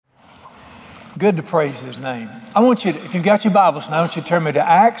good to praise His name. I want you to, if you've got your Bibles now, I want you to turn me to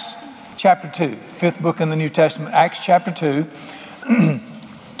Acts chapter 2, fifth book in the New Testament, Acts chapter 2. I'm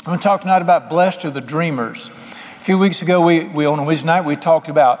going to talk tonight about blessed are the dreamers. A few weeks ago, we on Wednesday night, we talked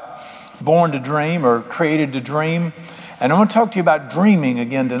about born to dream or created to dream. And I want to talk to you about dreaming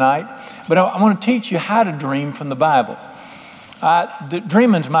again tonight. But I want to teach you how to dream from the Bible.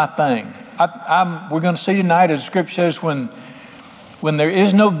 Dreaming's my thing. We're going to see tonight, as the Scripture says, when there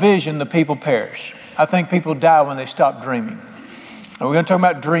is no vision, the people perish. I think people die when they stop dreaming. And we're going to talk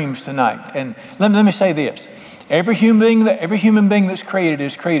about dreams tonight. And let me say this. Every human being that's created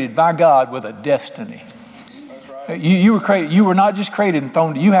is created by God with a destiny. You were created. You were not just created and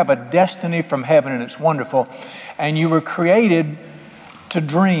thrown. You have a destiny from heaven, and it's wonderful. And you were created to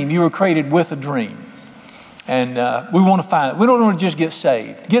dream. You were created with a dream. And we want to find it. We don't want to just get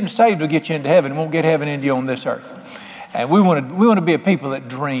saved. Getting saved will get you into heaven. It won't get heaven into you on this earth. And we want to be a people that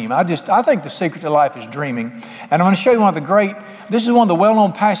dream. I think the secret to life is dreaming. And I'm going to show you this is one of the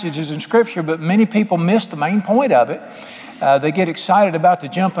well-known passages in Scripture, but many people miss the main point of it. They get excited about the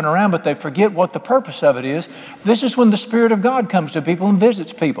jumping around, but they forget what the purpose of it is. This is when the Spirit of God comes to people and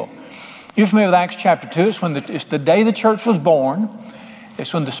visits people. You're familiar with Acts chapter 2. It's the day the church was born.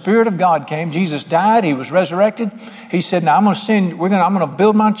 It's when the Spirit of God came. Jesus died. He was resurrected. He said, now I'm going to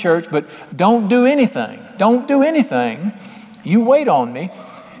build my church, but don't do anything. Don't do anything. You wait on me,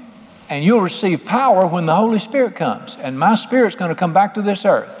 and you'll receive power when the Holy Spirit comes. And my Spirit's going to come back to this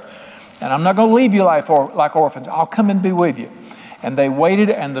earth. And I'm not going to leave you like orphans. I'll come and be with you. And they waited,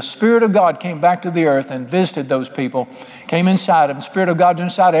 and the Spirit of God came back to the earth and visited those people, came inside them. The Spirit of God's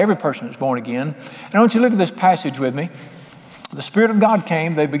inside of every person that's born again. And I want you to look at this passage with me. The Spirit of God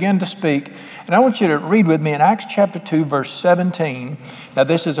came, they began to speak. And I want you to read with me in Acts chapter 2, verse 17. Now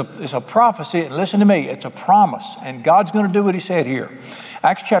this is a prophecy, and listen to me, it's a promise. And God's going to do what He said here.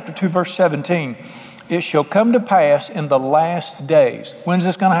 Acts chapter 2, verse 17. It shall come to pass in the last days. When's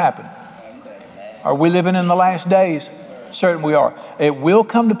this going to happen? Are we living in the last days? Certainly we are. It will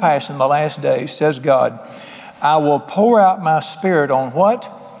come to pass in the last days, says God. I will pour out my Spirit on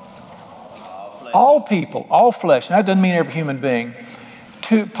what? All people, all flesh. And that doesn't mean every human being.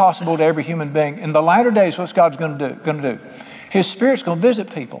 Possible to every human being. In the latter days, what's God's going to do? His Spirit's going to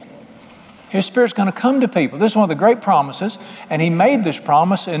visit people. His Spirit's going to come to people. This is one of the great promises. And He made this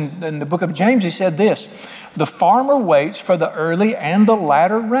promise in the book of James. He said this, the farmer waits for the early and the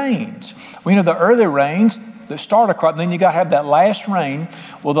latter rains. We know the early rains that start a crop, then you got to have that last rain.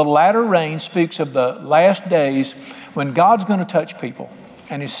 Well, the latter rain speaks of the last days when God's going to touch people.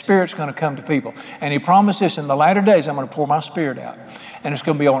 And His Spirit's going to come to people. And He promised this, in the latter days, I'm going to pour my Spirit out. And it's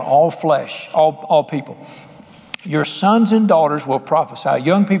going to be on all flesh, all people. Your sons and daughters will prophesy.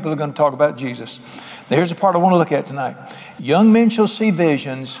 Young people are going to talk about Jesus. Now, here's the part I want to look at tonight. Young men shall see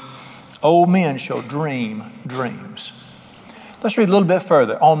visions. Old men shall dream dreams. Let's read a little bit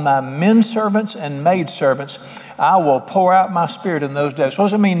further. On my men servants and maid servants, I will pour out my Spirit in those days. What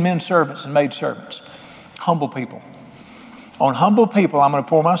does it mean, men servants and maid servants? Humble people. On humble people, I'm going to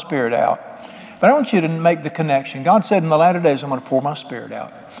pour my Spirit out. But I want you to make the connection. God said in the latter days, I'm going to pour my Spirit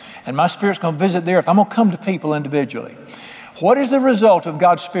out. And my Spirit's going to visit the earth. I'm going to come to people individually. What is the result of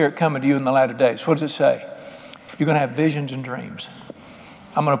God's Spirit coming to you in the latter days? What does it say? You're going to have visions and dreams.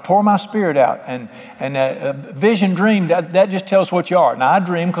 I'm going to pour my Spirit out. And vision, dream, that just tells what you are. Now, I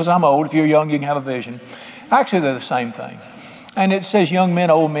dream because I'm old. If you're young, you can have a vision. Actually, they're the same thing. And it says young men,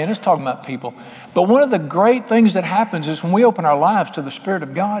 old men. It's talking about people. But one of the great things that happens is when we open our lives to the Spirit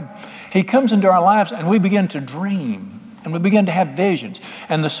of God, He comes into our lives and we begin to dream. And we begin to have visions.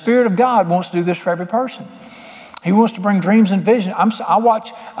 And the Spirit of God wants to do this for every person. He wants to bring dreams and visions. I watch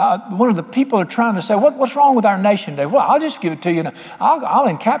one of the people are trying to say, what's wrong with our nation today? Well, I'll just give it to you. I'll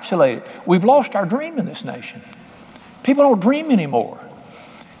encapsulate it. We've lost our dream in this nation. People don't dream anymore.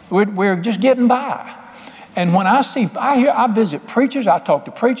 We're just getting by. And when I visit preachers, I talk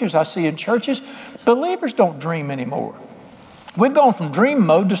to preachers, I see in churches, believers don't dream anymore. We've gone from dream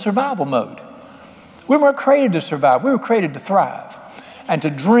mode to survival mode. We weren't created to survive. We were created to thrive and to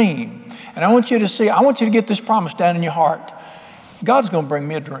dream. And I want you to get this promise down in your heart. God's going to bring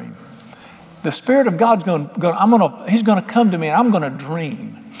me a dream. The Spirit of God's He's going to come to me and I'm going to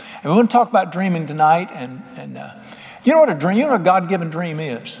dream. And we're going to talk about dreaming tonight. And you know what a God-given dream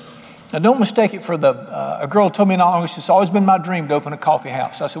is? Now, don't mistake it for a girl told me not long ago, it's always been my dream to open a coffee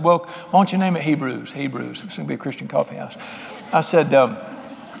house. I said, well, why don't you name it Hebrews? Hebrews. It's going to be a Christian coffee house. I said,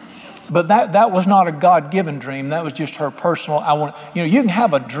 but that was not a God-given dream. That was just her personal, you can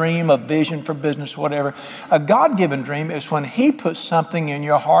have a dream, a vision for business, whatever. A God-given dream is when He puts something in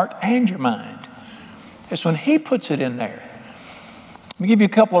your heart and your mind. It's when He puts it in there. Let me give you a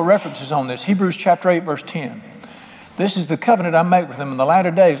couple of references on this. Hebrews chapter 8, verse 10. This is the covenant I make with them in the latter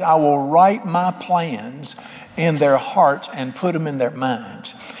days. I will write my plans in their hearts and put them in their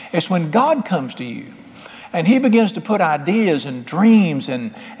minds. It's when God comes to you and He begins to put ideas and dreams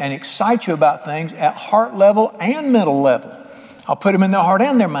and excite you about things at heart level and mental level. I'll put them in their heart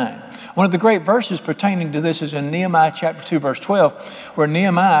and their mind. One of the great verses pertaining to this is in Nehemiah chapter 2, verse 12, where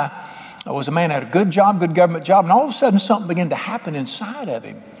Nehemiah was a man who had a good job, good government job, and all of a sudden something began to happen inside of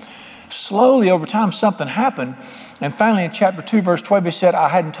him. Slowly over time something happened, and finally in chapter 2, verse 12, he said, I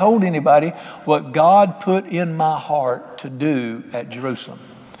hadn't told anybody what God put in my heart to do at Jerusalem.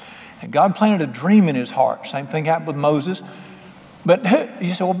 And God planted a dream in his heart. Same thing happened with Moses. But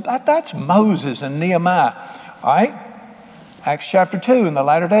you say, well, that's Moses and Nehemiah. All right? Acts chapter 2, in the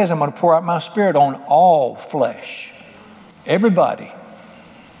latter days, I'm going to pour out my spirit on all flesh. Everybody.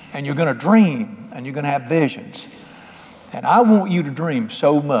 And you're going to dream, and you're going to have visions. And I want you to dream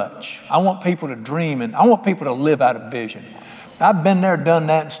so much. I want people to dream, and I want people to live out of vision. I've been there, done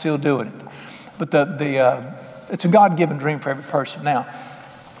that, and still doing it. But it's a God-given dream for every person. Now,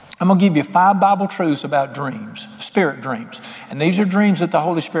 I'm going to give you 5 Bible truths about dreams, spirit dreams. And these are dreams that the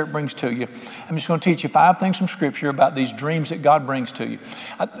Holy Spirit brings to you. I'm just going to teach you 5 things from Scripture about these dreams that God brings to you.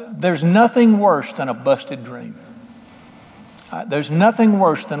 There's nothing worse than a busted dream. There's nothing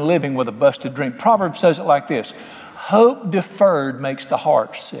worse than living with a busted dream. Proverbs says it like this: hope deferred makes the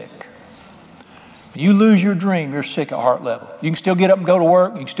heart sick. When you lose your dream, you're sick at heart level. You can still get up and go to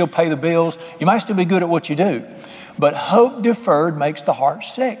work. You can still pay the bills. You might still be good at what you do. But hope deferred makes the heart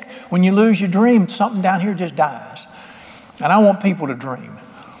sick. When you lose your dream, something down here just dies. And I want people to dream.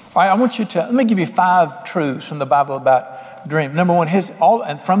 All right, let me give you 5 truths from the Bible about dream. Number 1,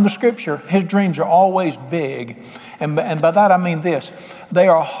 and from the Scripture, his dreams are always big. And by that I mean this: they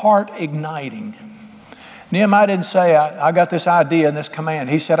are heart igniting. Nehemiah didn't say, I got this idea and this command.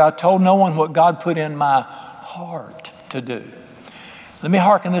 He said, I told no one what God put in my heart to do. Let me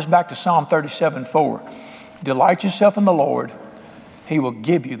hearken this back to Psalm 37:4. Delight yourself in the Lord, He will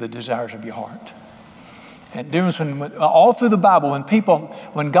give you the desires of your heart. And difference when all through the Bible,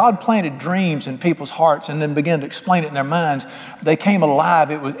 when God planted dreams in people's hearts and then began to explain it in their minds, they came alive.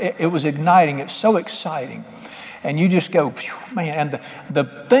 It was igniting. It's so exciting. And you just go, man, and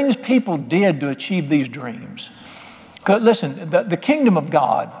the things people did to achieve these dreams. Listen, the kingdom of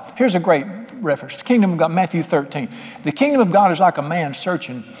God, here's a great reference. The kingdom of God, Matthew 13. The kingdom of God is like a man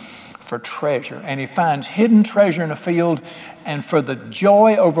searching for treasure, and he finds hidden treasure in a field, and for the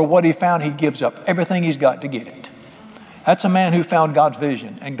joy over what he found, he gives up everything he's got to get it. That's a man who found God's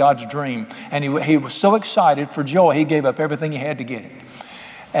vision and God's dream, and he was so excited for joy, he gave up everything he had to get it.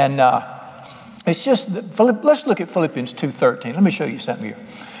 And it's just, let's look at Philippians 2:13. Let me show you something here.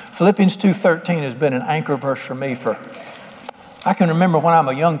 Philippians 2:13 has been an anchor verse for me I can remember when I'm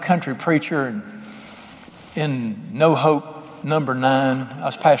a young country preacher and in No Hope number 9. I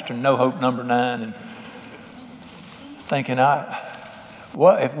was pastoring No Hope number 9 and thinking,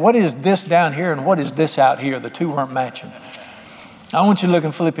 what is this down here and what is this out here? The two weren't matching. I want you to look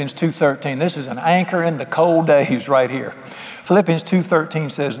in Philippians 2:13. This is an anchor in the cold days right here. Philippians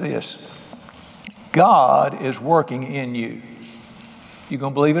 2:13 says this: God is working in you. You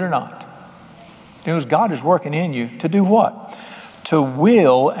gonna believe it or not? Because God is working in you to do what? To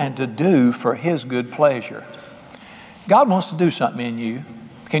will and to do for His good pleasure. God wants to do something in you.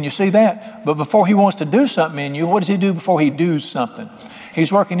 Can you see that? But before He wants to do something in you, what does He do before He does something?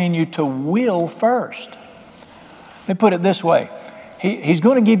 He's working in you to will first. Let me put it this way. He's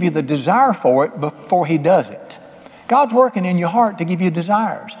going to give you the desire for it before He does it. God's working in your heart to give you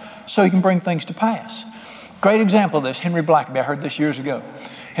desires so He can bring things to pass. Great example of this, Henry Blackaby. I heard this years ago.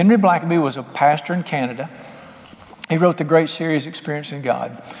 Henry Blackaby was a pastor in Canada. He wrote the great series, Experiencing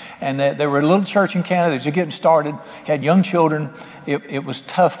God. And there were a little church in Canada that was getting started, had young children. It was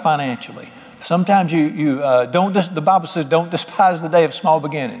tough financially. Sometimes the Bible says, don't despise the day of small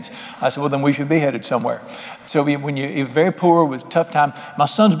beginnings. I said, well, then we should be headed somewhere. So when you're very poor with tough time, my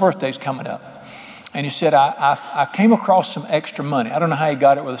son's birthday's coming up. And he said, I came across some extra money. I don't know how he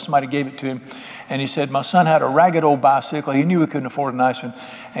got it, whether somebody gave it to him. And he said, my son had a ragged old bicycle. He knew he couldn't afford a nice one.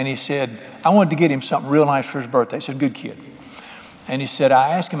 And he said, I wanted to get him something real nice for his birthday. I said, good kid. And he said, I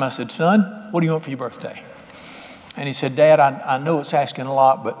asked him, I said, son, what do you want for your birthday? And he said, Dad, I know it's asking a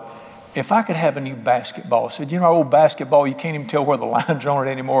lot, but if I could have a new basketball. I said, you know, our old basketball, you can't even tell where the lines are on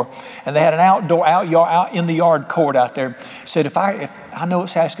it anymore. And they had an out in the yard court out there. Said, if I know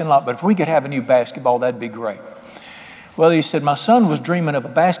it's asking a lot, but if we could have a new basketball, that'd be great. Well, he said, my son was dreaming of a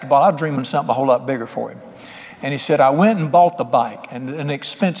basketball. I was dreaming something a whole lot bigger for him. And he said, I went and bought the bike, and an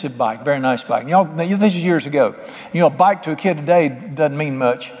expensive bike, very nice bike. And y'all, this is years ago. You know, a bike to a kid today doesn't mean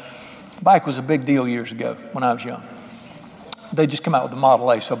much. Bike was a big deal years ago when I was young. They just come out with the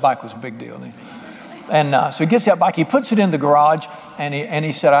Model A, so a bike was a big deal then. And so he gets that bike, he puts it in the garage, and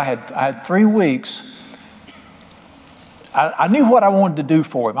he said, I had 3 weeks. I knew what I wanted to do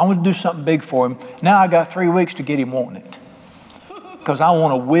for him. I wanted to do something big for him. Now I got 3 weeks to get him wanting it. Because I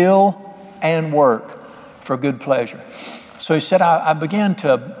want to will and work for good pleasure. So he said, I began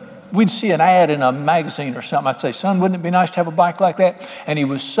to, we'd see an ad in a magazine or something. I'd say, son, wouldn't it be nice to have a bike like that? And he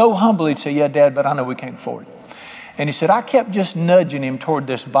was so humble, he'd say, yeah, Dad, but I know we can't afford it. And he said, I kept just nudging him toward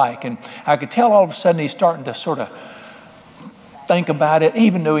this bike. And I could tell all of a sudden he's starting to sort of think about it,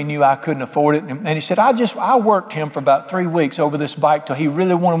 even though he knew I couldn't afford it. And he said, I worked him for about 3 weeks over this bike till he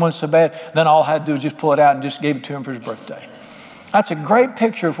really wanted one so bad. Then all I had to do was just pull it out and just gave it to him for his birthday. That's a great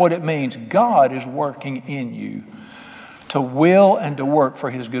picture of what it means. God is working in you to will and to work for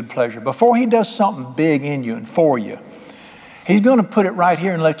his good pleasure. Before he does something big in you and for you, he's going to put it right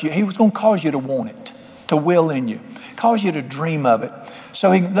here and let you, he was going to cause you to want it, to will in you, cause you to dream of it.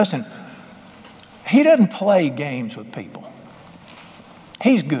 So listen, he doesn't play games with people.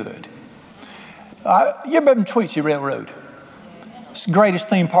 He's good. You ever been to Tweetsie Railroad? It's the greatest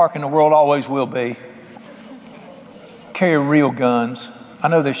theme park in the world, always will be. Carry real guns. I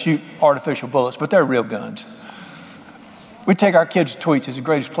know they shoot artificial bullets, but they're real guns. We take our kids to Tweetsie. It's the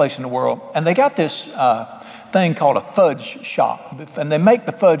greatest place in the world. And they got this thing called a fudge shop. And they make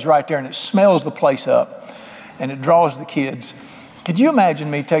the fudge right there, and it smells the place up. And it draws the kids. Could you imagine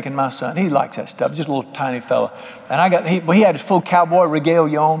me taking my son? He likes that stuff, just a little tiny fella. And he had his full cowboy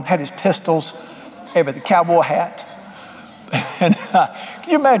regalia on, had his pistols, everything, cowboy hat. And can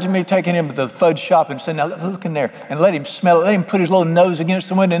you imagine me taking him to the fudge shop and saying, now look in there, and let him smell it, let him put his little nose against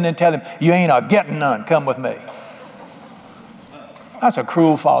the window and then tell him, you ain't a getting none, come with me. That's a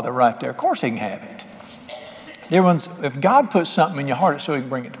cruel father right there. Of course he can have it. Dear ones, if God puts something in your heart, it's so he can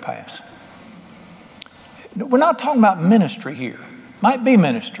bring it to pass. We're not talking about ministry here. Might be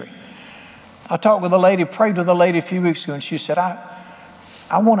ministry. I talked with a lady, prayed with a lady a few weeks ago, and she said,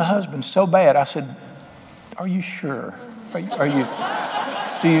 I want a husband so bad. I said, are you sure? Do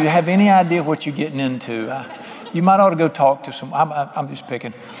you have any idea what you're getting into? You might ought to go talk to some, I'm just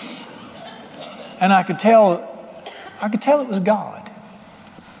picking. And I could tell it was God.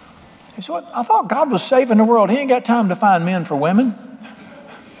 He said, I thought God was saving the world. He ain't got time to find men for women.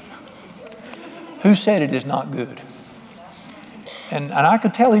 Who said it is not good? And I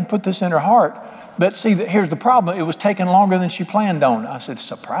could tell he'd put this in her heart. But see, here's the problem. It was taking longer than she planned on. I said,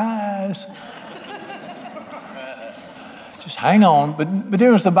 surprise. Just hang on. But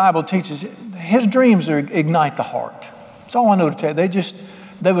there's the Bible teaches, his dreams ignite the heart. That's all I know to tell you.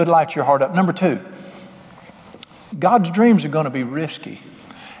 They would light your heart up. Number 2, God's dreams are going to be risky.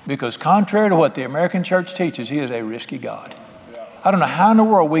 Because contrary to what the American church teaches, he is a risky God. I don't know how in the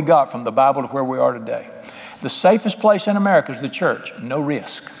world we got from the Bible to where we are today. The safest place in America is the church. No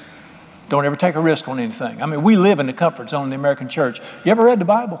risk. Don't ever take a risk on anything. I mean, we live in the comfort zone in the American church. You ever read the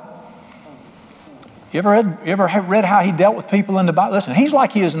Bible? You ever read how he dealt with people in the Bible? Listen, he's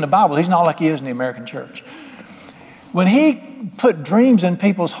like he is in the Bible. He's not like he is in the American church. When he put dreams in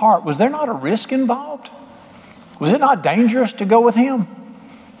people's heart, was there not a risk involved? Was it not dangerous to go with him?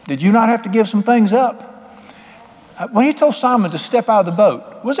 Did you not have to give some things up? When he told Simon to step out of the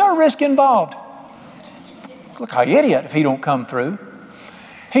boat, was there a risk involved? Look how idiot if he don't come through.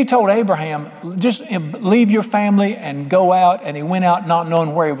 He told Abraham, just leave your family and go out, and he went out not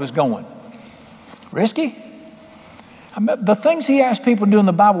knowing where he was going. Risky? The things he asked people to do in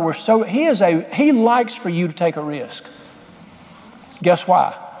the Bible were so, he likes for you to take a risk. Guess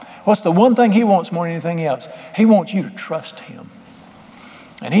why? What's the one thing he wants more than anything else? He wants you to trust him.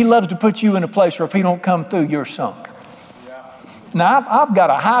 And he loves to put you in a place where if he don't come through, you're sunk. Yeah. Now, I've got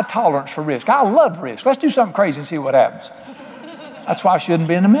a high tolerance for risk. I love risk. Let's do something crazy and see what happens. That's why I shouldn't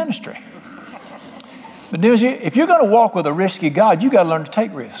be in the ministry. But if you're going to walk with a risky God, you got to learn to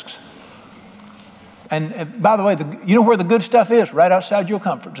take risks. And by the way, you know where the good stuff is? Right outside your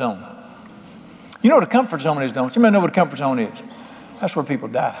comfort zone. You know what a comfort zone is, don't you? You may know what a comfort zone is. That's where people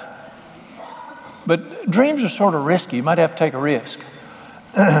die. But dreams are sort of risky. You might have to take a risk.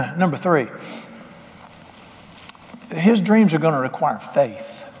 Number 3, his dreams are going to require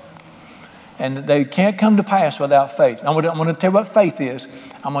faith. And they can't come to pass without faith. I'm going to tell you what faith is.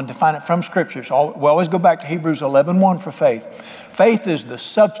 I'm going to define it from Scripture. So we always go back to Hebrews 11:1 for faith. Faith is the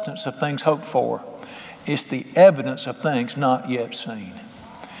substance of things hoped for. It's the evidence of things not yet seen.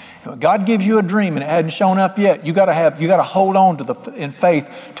 God gives you a dream and it hadn't shown up yet. You got to hold on to in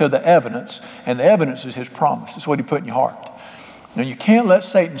faith to the evidence, and the evidence is His promise. It's what He put in your heart. Now, you can't let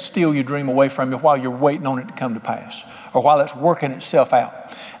Satan steal your dream away from you while you're waiting on it to come to pass, or while it's working itself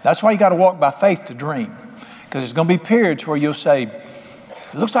out. That's why you got to walk by faith to dream, because there's going to be periods where you'll say,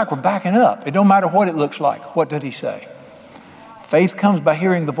 "It looks like we're backing up." It don't matter what it looks like. What did He say? Faith comes by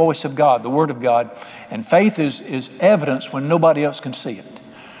hearing the voice of God, the Word of God, and faith is evidence when nobody else can see it.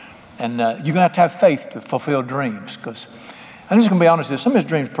 And you're going to have faith to fulfill dreams, because I'm just going to be honest with you, some of his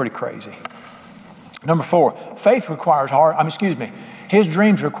dreams are pretty crazy. Number 4, faith requires his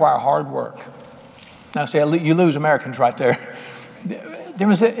dreams require hard work. Now, see, you lose Americans right there.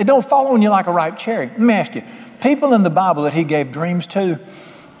 It don't fall on you like a ripe cherry. Let me ask you, people in the Bible that he gave dreams to,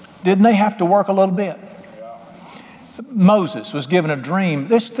 didn't they have to work a little bit? Moses was given a dream.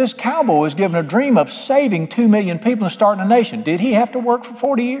 This cowboy was given a dream of saving 2 million people and starting a nation. Did he have to work for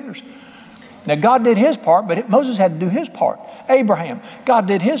 40 years? Now, God did His part, but Moses had to do his part. Abraham, God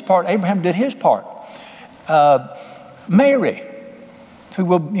did His part. Abraham did his part. Mary, who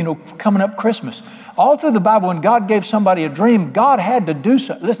will, coming up Christmas. All through the Bible, when God gave somebody a dream, God had to do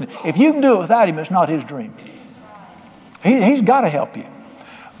something. Listen, if you can do it without Him, it's not His dream. He's got to help you.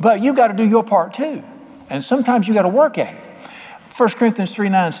 But you've got to do your part too. And sometimes you got to work at it. 1 Corinthians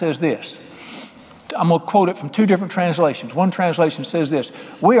 3:9 says this. I'm going to quote it from 2 different translations. One translation says this: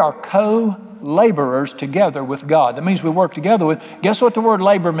 we are co-laborers together with God. That means we work together with. Guess what the word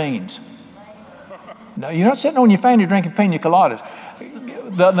labor means? No, you're not sitting on your fanny drinking pina coladas.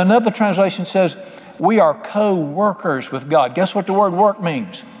 Another translation says we are co-workers with God. Guess what the word work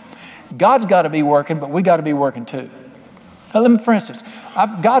means? God's got to be working, but we got to be working too. Now, for instance,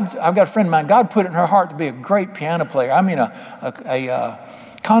 I've got a friend of mine. God put it in her heart to be a great piano player. I mean, a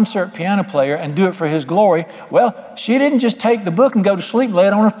concert piano player, and do it for His glory. Well, she didn't just take the book and go to sleep and lay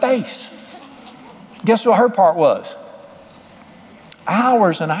it on her face. Guess what her part was?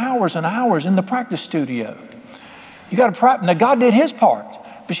 Hours and hours and hours in the practice studio. You got to practice. Now, God did His part,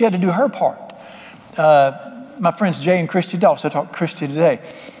 but she had to do her part. My friends Jay and Christy Dawes, I talked to Christy today.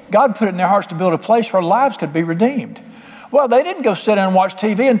 God put it in their hearts to build a place where lives could be redeemed. Well, they didn't go sit down and watch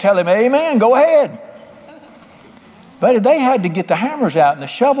TV and tell Him, amen, go ahead. But they had to get the hammers out and the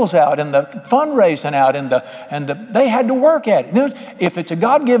shovels out and the fundraising out and they had to work at it. If it's a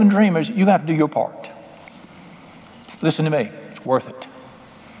God-given dream, you have to do your part. Listen to me. It's worth it.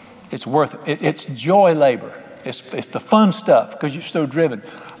 It's worth it. It's joy labor. It's the fun stuff because you're so driven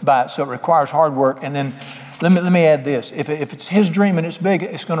by it. So it requires hard work. And then let me add this. If it's His dream and it's big,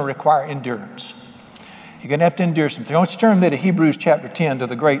 it's going to require endurance. You're going to have to endure something. I want you to turn with me to Hebrews chapter 10 to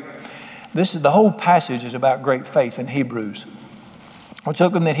the whole passage is about great faith in Hebrews. Let's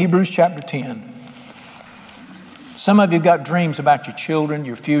look at Hebrews chapter 10. Some of you have got dreams about your children,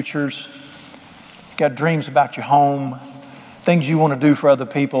 your futures. You've got dreams about your home, things you want to do for other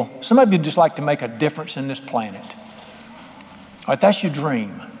people. Some of you just like to make a difference in this planet. All right, that's your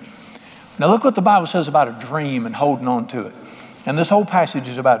dream. Now look what the Bible says about a dream and holding on to it. And this whole passage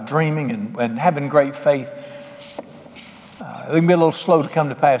is about dreaming and having great faith. It can be a little slow to come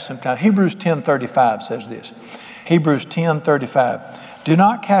to pass sometimes. Hebrews 10:35 says this. Hebrews 10:35. Do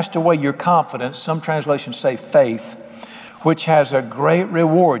not cast away your confidence. Some translations say faith, which has a great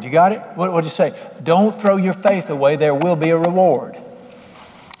reward. You got it? What did you say? Don't throw your faith away. There will be a reward.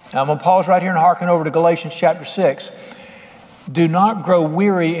 Now I'm going to pause right here and hearken over to Galatians chapter 6. Do not grow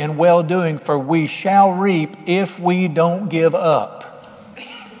weary in well-doing, for we shall reap if we don't give up.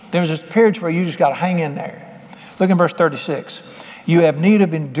 There's this period where you just got to hang in there. Look in verse 36. You have need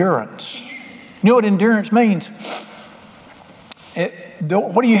of endurance. You know what endurance means?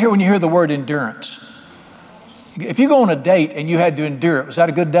 What do you hear when you hear the word endurance? If you go on a date and you had to endure it, was that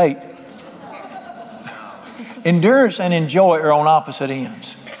a good date? Endurance and enjoy are on opposite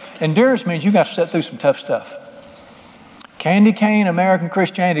ends. Endurance means you got to sit through some tough stuff. Candy cane American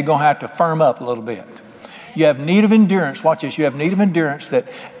Christianity is going to have to firm up a little bit. You have need of endurance. Watch this. You have need of endurance that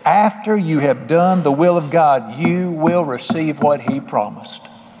after you have done the will of God, you will receive what He promised.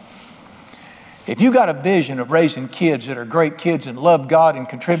 If you got a vision of raising kids that are great kids and love God and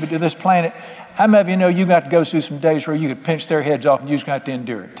contribute to this planet, how many of you know you got to go through some days where you could pinch their heads off and you just got to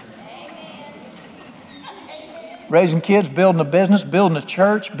endure it? Raising kids, building a business, building a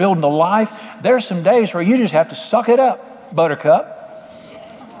church, building a life. There's some days where you just have to suck it up, buttercup.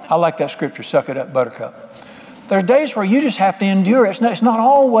 I like that scripture, suck it up, buttercup. There's days where you just have to endure. It's not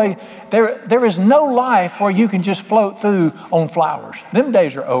always, there is no life where you can just float through on flowers. Them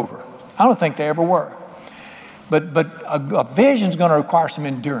days are over. I don't think they ever were. But a vision's going to require some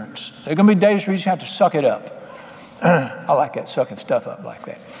endurance. There are going to be days where you just have to suck it up. I like that, sucking stuff up like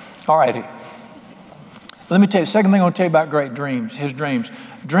that. All righty. Let me tell you, the second thing I want to tell you about great dreams, his dreams.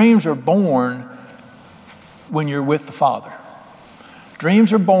 Dreams are born when you're with the Father.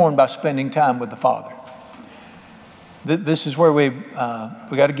 Dreams are born by spending time with the Father. This is where we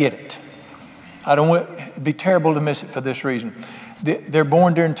got to get it. It'd be terrible to miss it for this reason. They're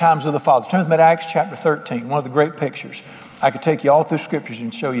born during times of the Father. Turn with me to Acts chapter 13, one of the great pictures. I could take you all through Scriptures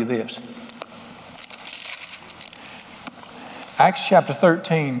and show you this. Acts chapter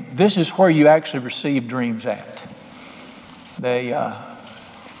 13, this is where you actually receive dreams at.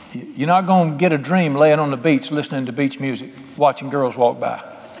 You're not going to get a dream laying on the beach listening to beach music, watching girls walk by.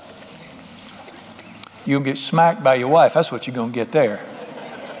 You'll get smacked by your wife. That's what you're going to get there.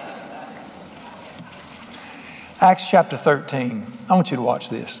 Acts chapter 13. I want you to watch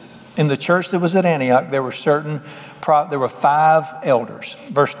this. In the church that was at Antioch, there were 5 elders.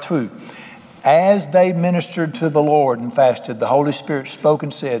 Verse 2. As they ministered to the Lord and fasted, the Holy Spirit spoke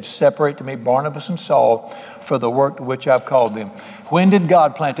and said, separate to me Barnabas and Saul for the work to which I've called them. When did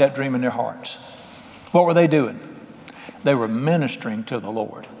God plant that dream in their hearts? What were they doing? They were ministering to the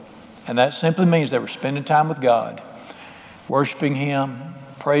Lord. And that simply means they were spending time with God, worshiping Him,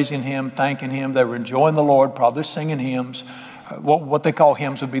 praising Him, thanking Him. They were enjoying the Lord, probably singing hymns. What they call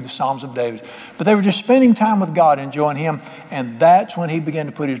hymns would be the Psalms of David. But they were just spending time with God, enjoying Him, and that's when He began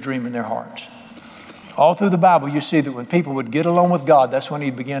to put His dream in their hearts. All through the Bible, you see that when people would get along with God, that's when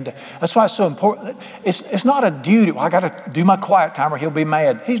He began to. That's why it's so important. It's not a duty. Well, I got to do my quiet time or He'll be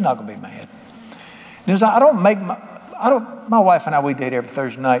mad. He's not going to be mad. My wife and I, we date every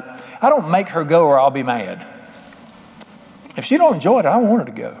Thursday night. I don't make her go or I'll be mad. If she don't enjoy it, I don't want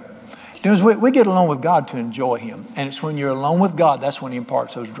her to go. We get along with God to enjoy Him. And it's when you're alone with God, that's when He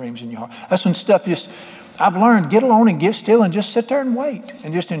imparts those dreams in your heart. That's when stuff I've learned, get alone and get still and just sit there and wait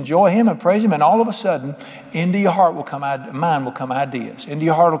and just enjoy Him and praise Him. And all of a sudden, into your heart will come, mind will come ideas. Into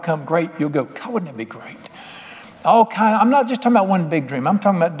your heart will come great. You'll go, God, wouldn't it be great? I'm not just talking about one big dream. I'm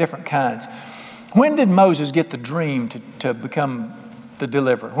talking about different kinds. When did Moses get the dream to become the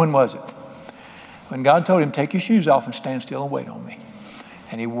deliverer? When was it? When God told him, take your shoes off and stand still and wait on me.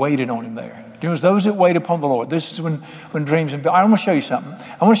 And he waited on him there. There was those that wait upon the Lord. This is when dreams. I want to show you something.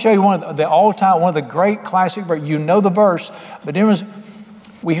 I want to show you one of the great classic verse. You know the verse, but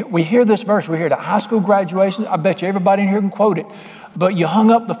we hear this verse. We hear it at high school graduation. I bet you everybody in here can quote it. But you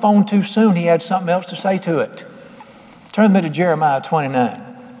hung up the phone too soon. He had something else to say to it. Turn me to Jeremiah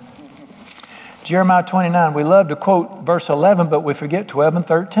 29. Jeremiah 29. We love to quote verse 11, but we forget 12 and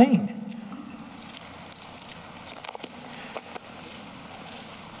 13.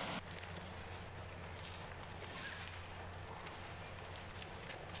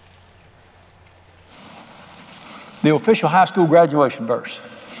 The official high school graduation verse.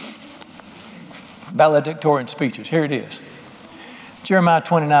 Valedictorian speeches. Here it is. Jeremiah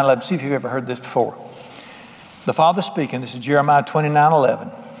 29:11. See if you've ever heard this before. The Father speaking. This is Jeremiah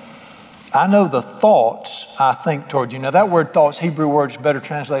 29:11. I know the thoughts I think toward you. Now that word thoughts, Hebrew word is better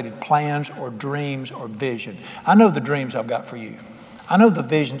translated plans or dreams or vision. I know the dreams I've got for you. I know the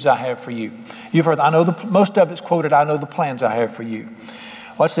visions I have for you. You've heard, most of it's quoted, I know the plans I have for you.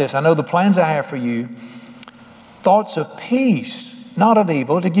 What's this? I know the plans I have for you. Thoughts of peace, not of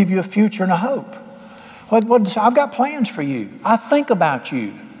evil, to give you a future and a hope. I've got plans for you. I think about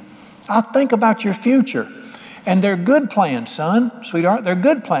you. I think about your future. And they're good plans, son, sweetheart. They're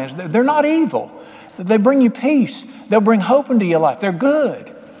good plans. They're not evil. They bring you peace. They'll bring hope into your life. They're good.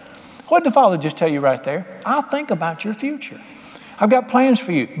 What did the Father just tell you right there? I think about your future. I've got plans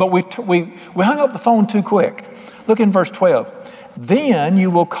for you. But we hung up the phone too quick. Look in verse 12. Then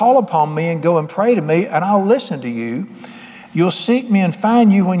you will call upon me and go and pray to me, and I'll listen to you. You'll seek me and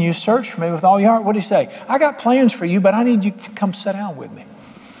find you when you search for me with all your heart. What did he say? I got plans for you, but I need you to come sit down with me.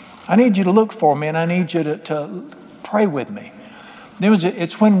 I need you to look for me, and I need you to pray with me.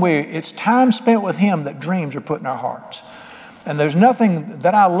 It's time spent with Him that dreams are put in our hearts. And there's nothing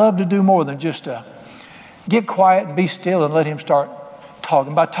that I love to do more than just to get quiet and be still and let Him start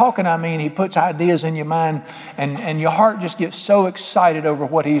talking. By talking, I mean He puts ideas in your mind and your heart just gets so excited over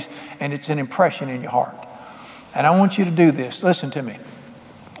and it's an impression in your heart. And I want you to do this. Listen to me.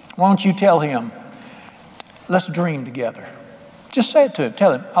 Why don't you tell Him, let's dream together. Just say it to Him.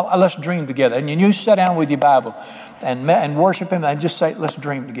 Tell Him, let's dream together. And you sit down with your Bible and worship Him and just say, let's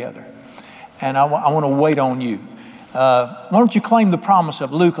dream together. And I want to wait on you. Why don't you claim the promise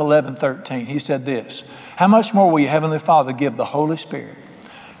of Luke 11:13? He said this, how much more will your Heavenly Father give the Holy Spirit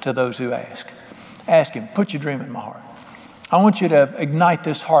to those who ask? Ask Him, put your dream in my heart. I want you to ignite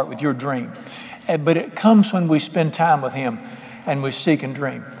this heart with your dream. But it comes when we spend time with Him. and we seek and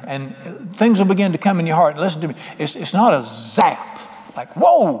dream. And things will begin to come in your heart. Listen to me. It's not a zap, like,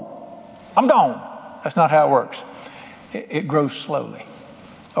 whoa, I'm gone. That's not how it works. It grows slowly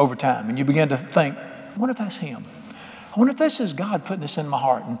over time. And you begin to think, I wonder if that's him. I wonder if this is God putting this in my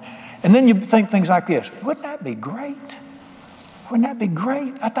heart. And then you think things like this. Wouldn't that be great? Wouldn't that be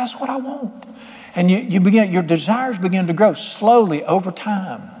great? That's what I want. And your desires begin to grow slowly over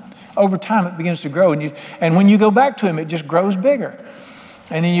time. Over time, it begins to grow. And when you go back to him, it just grows bigger.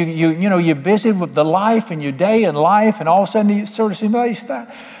 And then you're busy with the life and your day and life, and all of a sudden you sort of see, well,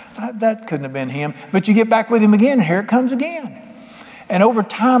 that couldn't have been him. But you get back with him again, and here it comes again. And over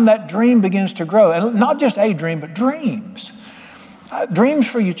time, that dream begins to grow. And not just a dream, but dreams. Dreams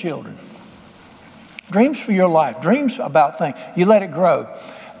for your children. Dreams for your life. Dreams about things. You let it grow.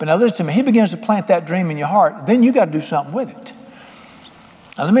 But now listen to me. He begins to plant that dream in your heart. Then you got to do something with it.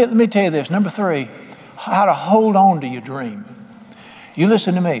 Now let me tell you this. Number 3, how to hold on to your dream. You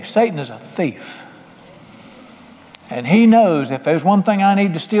listen to me. Satan is a thief. And he knows if there's one thing I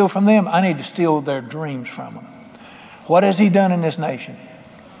need to steal from them, I need to steal their dreams from them. What has he done in this nation?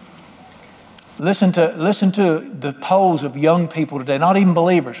 Listen to the polls of young people today, not even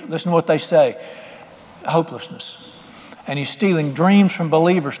believers. Listen to what they say. Hopelessness. And he's stealing dreams from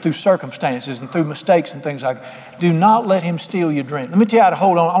believers through circumstances and through mistakes and things like that. Do not let him steal your dream. Let me tell you how to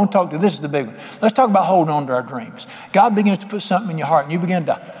hold on. I want to talk to you. This is the big one. Let's talk about holding on to our dreams. God begins to put something in your heart, and you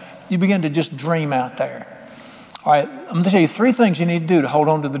begin to just dream out there. All right, I'm going to tell you 3 things you need to do to hold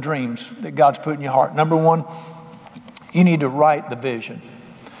on to the dreams that God's put in your heart. Number 1, you need to write the vision.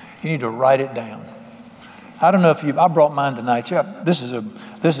 You need to write it down. I don't know if I brought mine tonight. Yeah, this is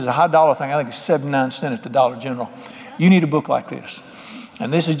a high dollar thing. I think it's 79 cents at the Dollar General. You need a book like this.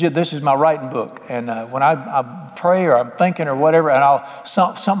 And this is my writing book. And when I pray or I'm thinking or whatever, and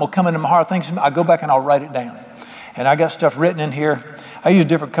something will come into my heart, I go back and I'll write it down. And I got stuff written in here. I use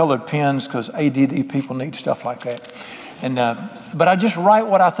different colored pens because ADD people need stuff like that. And but I just write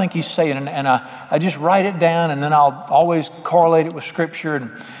what I think he's saying, and I just write it down, and then I'll always correlate it with Scripture.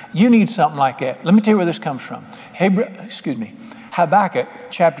 And you need something like that. Let me tell you where this comes from. Habakkuk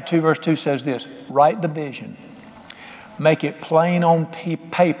chapter 2 verse 2 says this: write the vision, make it plain on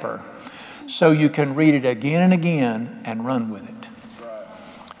paper, so you can read it again and again and run with it.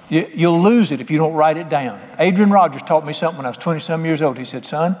 You'll lose it if you don't write it down. Adrian Rogers taught me something when I was 20-some years old. He said,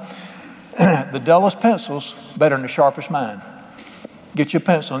 son, the dullest pencil's better than the sharpest mind. Get your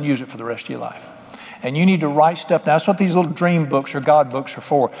pencil and use it for the rest of your life. And you need to write stuff down. That's what these little dream books or God books are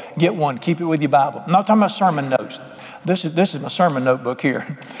for. Get one. Keep it with your Bible. I'm not talking about sermon notes. This is my sermon notebook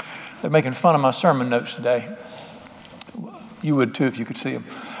here. They're making fun of my sermon notes today. You would too if you could see them.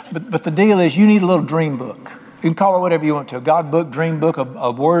 But the deal is you need a little dream book. You can call it whatever you want to. A God book, dream book,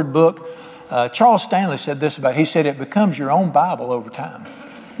 a word book. Charles Stanley said this about it. He said it becomes your own Bible over time.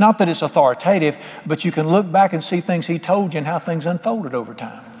 Not that it's authoritative, but you can look back and see things he told you and how things unfolded over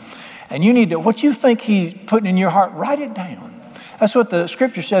time. And you need to, what you think he's putting in your heart, write it down. That's what the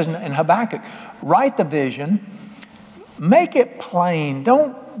Scripture says in Habakkuk. Write the vision. Make it plain.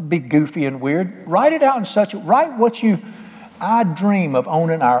 Don't be goofy and weird. Write it out in such a, write what I dream of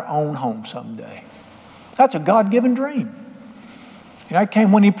owning our own home someday. That's a God-given dream. You know, it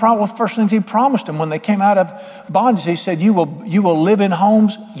came when one of the first things he promised them when they came out of bondage. He said, you will live in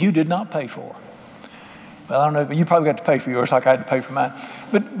homes you did not pay for. Well, I don't know, but you probably got to pay for yours like I had to pay for mine.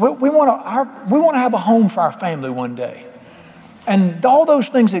 But we want to have a home for our family one day. And all those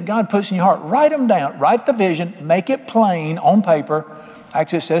things that God puts in your heart, write them down. Write the vision. Make it plain on paper.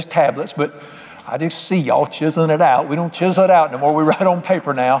 Actually, it says tablets, but I just see y'all chiseling it out. We don't chisel it out no more. We write on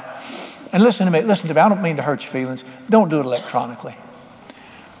paper now. And listen to me. I don't mean to hurt your feelings. Don't do it electronically.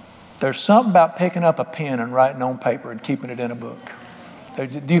 There's something about picking up a pen and writing on paper and keeping it in a book.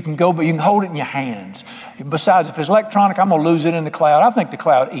 You can hold it in your hands. Besides, if it's electronic, I'm going to lose it in the cloud. I think the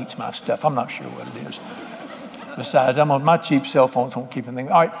cloud eats my stuff. I'm not sure what it is. Besides, my cheap cell phones won't keep anything.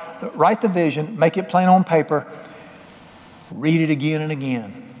 All right, write the vision, make it plain on paper, read it again and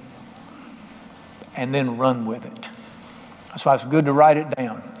again, and then run with it. That's why it's good to write it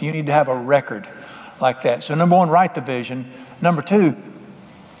down. You need to have a record like that. So number 1, write the vision. Number 2,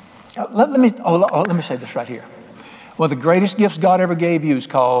 let me say this right here. One of the greatest gifts God ever gave you is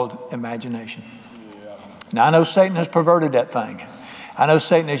called imagination. Yeah. Now, I know Satan has perverted that thing. I know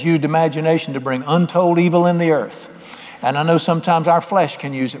Satan has used imagination to bring untold evil in the earth. And I know sometimes our flesh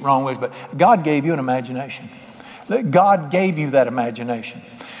can use it wrong ways, but God gave you an imagination. God gave you that imagination.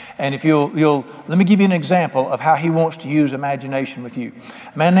 And if you'll let me give you an example of how he wants to use imagination with you.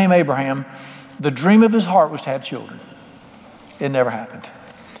 A man named Abraham, the dream of his heart was to have children. It never happened.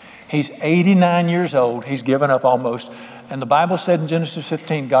 He's 89 years old. He's given up almost. And the Bible said in Genesis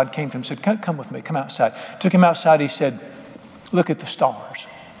 15, God came to him and said, come with me, come outside. Took him outside, he said, look at the stars.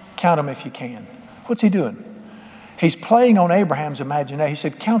 Count them if you can. What's he doing? He's playing on Abraham's imagination. He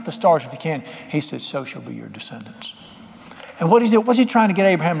said, count the stars if you can. He said, so shall be your descendants. And what's he trying to get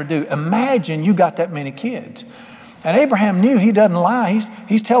Abraham to do? Imagine you got that many kids. And Abraham knew he doesn't lie.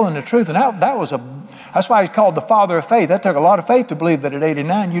 He's telling the truth. And that's why he's called the father of faith. That took a lot of faith to believe that at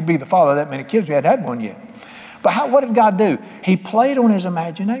 89 you'd be the father of that many kids. We hadn't had one yet. But what did God do? He played on his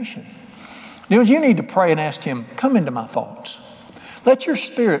imagination. You need to pray and ask him, come into my thoughts. Let your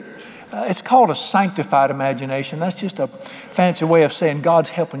spirit, it's called a sanctified imagination. That's just a fancy way of saying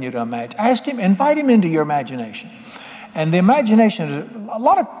God's helping you to imagine. Ask him, invite him into your imagination. And the imagination, a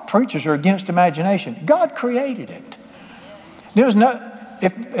lot of preachers are against imagination. God created it.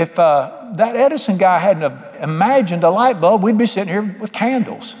 If that Edison guy hadn't imagined a light bulb, we'd be sitting here with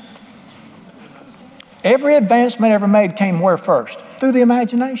candles. Every advancement ever made came where first? Through the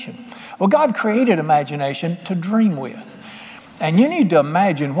imagination. Well, God created imagination to dream with. And you need to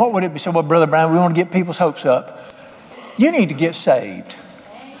imagine, what would it be? So, well, Brother Brown, we want to get people's hopes up. You need to get saved.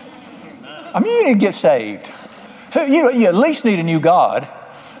 You need to get saved. You at least need a new God.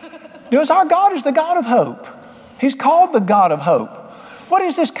 Our God is the God of hope. He's called the God of hope. What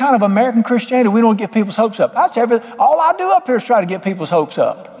is this kind of American Christianity? We don't get people's hopes up. That's everything. All I do up here is try to get people's hopes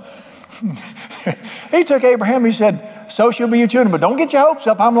up. He took Abraham, he said, so shall be your children, but don't get your hopes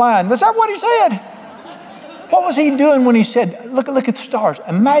up, I'm lying. Is that what he said? What was he doing when he said, look at the stars?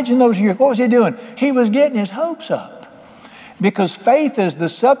 Imagine those years. What was he doing? He was getting his hopes up. Because faith is the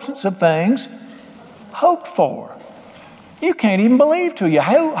substance of things hoped for. You can't even believe till you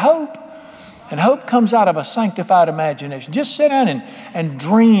hope. And hope comes out of a sanctified imagination. Just sit down and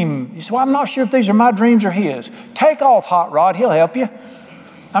dream. You say, well, I'm not sure if these are my dreams or his. Take off, Hot Rod. He'll help you.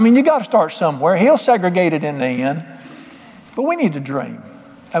 You got to start somewhere. He'll segregate it in the end. But we need to dream.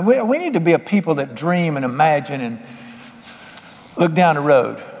 And we need to be a people that dream and imagine and look down the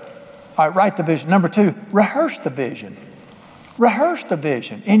road. All right, write the vision. Number 2, rehearse the vision. Rehearse the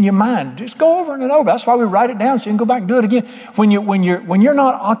vision in your mind. Just go over and over. That's why we write it down so you can go back and do it again. When you're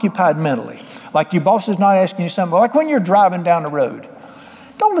not occupied mentally, like your boss is not asking you something, like when you're driving down the road,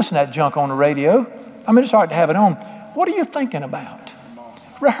 don't listen to that junk on the radio. It's hard to have it on. What are you thinking about?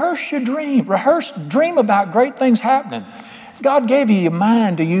 Rehearse your dream. Dream about great things happening. God gave you your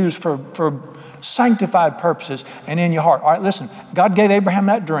mind to use for sanctified purposes and in your heart. All right, listen. God gave Abraham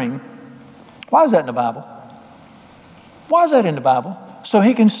that dream. Why is that in the Bible? Why is that in the Bible? So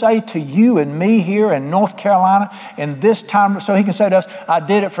he can say to you and me here in North Carolina in this time, so he can say to us, I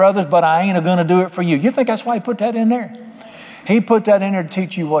did it for others, but I ain't going to do it for you. You think that's why he put that in there? He put that in there to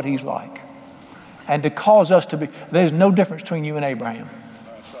teach you what he's like. And to cause us to be, there's no difference between you and Abraham.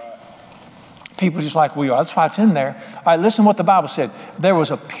 People just like we are. That's why it's in there. All right, listen to what the Bible said. There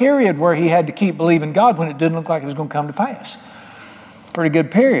was a period where he had to keep believing God when it didn't look like it was going to come to pass. Pretty good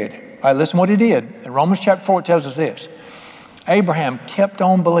period. All right, listen to what he did. In Romans chapter 4, it tells us this. Abraham kept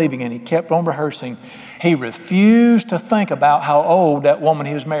on believing and he kept on rehearsing. He refused to think about how old that woman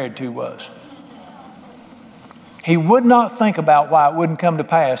he was married to was. He would not think about why it wouldn't come to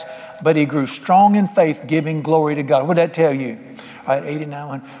pass, but he grew strong in faith, giving glory to God. What did that tell you? All right,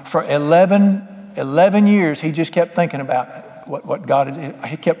 89. For 11 years, he just kept thinking about what God is.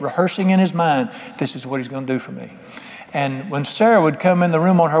 He kept rehearsing in his mind, this is what he's going to do for me. And when Sarah would come in the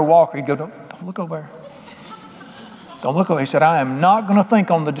room on her walker, he'd go, don't look over there. Don't look over. He said, I am not going to think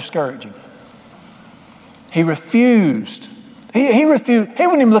on the discouraging. He refused. He refused. He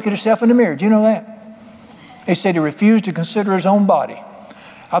wouldn't even look at himself in the mirror. Do you know that? He said he refused to consider his own body.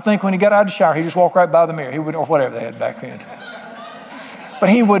 I think when he got out of the shower, he just walked right by the mirror. He would, or whatever they had back then.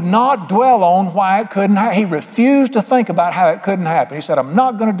 But he would not dwell on why it couldn't happen. He refused to think about how it couldn't happen. He said, I'm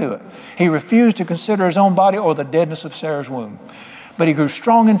not going to do it. He refused to consider his own body or the deadness of Sarah's womb. But he grew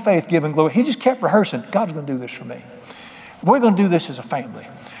strong in faith, giving glory. He just kept rehearsing. God's going to do this for me. We're going to do this as a family.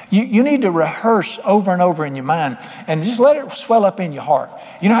 You need to rehearse over and over in your mind and just let it swell up in your heart.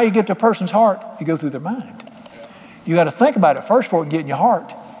 You know how you get to a person's heart? You go through their mind. You got to think about it first before it can get in your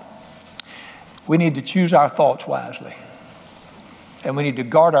heart. We need to choose our thoughts wisely. And we need to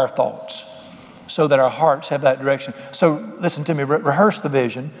guard our thoughts so that our hearts have that direction. So listen to me, rehearse the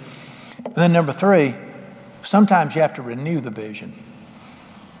vision. And then number 3, sometimes you have to renew the vision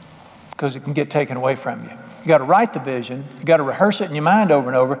because it can get taken away from you. You got to write the vision. You got to rehearse it in your mind over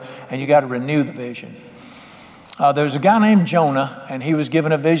and over, and you got to renew the vision. There's a guy named Jonah, and he was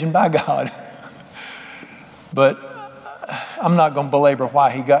given a vision by God. But I'm not going to belabor why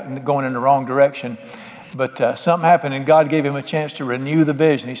he got going in the wrong direction. But something happened, and God gave him a chance to renew the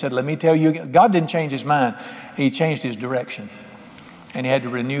vision. He said, let me tell you again. God didn't change his mind. He changed his direction, and he had to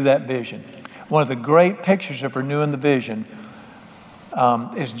renew that vision. One of the great pictures of renewing the vision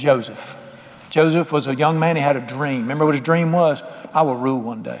is Joseph. Joseph was a young man. He had a dream. Remember what his dream was? I will rule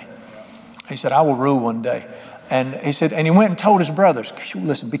one day. He said, I will rule one day. And he said, and he went and told his brothers,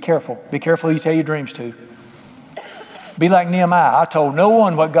 listen, be careful. Be careful who you tell your dreams to. Be like Nehemiah. I told no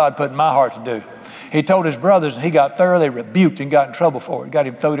one what God put in my heart to do. He told his brothers, and he got thoroughly rebuked and got in trouble for it. Got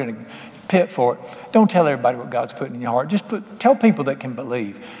him thrown in a pit for it. Don't tell everybody what God's put in your heart. Just tell people that can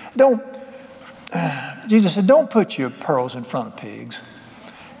believe. Jesus said, don't put your pearls in front of pigs.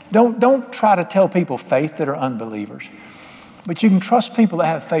 Don't try to tell people faith that are unbelievers. But you can trust people that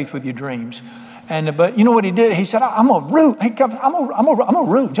have faith with your dreams. But you know what he did? He said, I'm going to rule. I'm going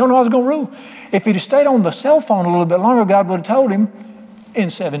to rule. Do you know I was going to rule? If he'd have stayed on the cell phone a little bit longer, God would have told him in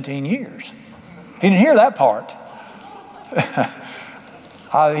 17 years. He didn't hear that part.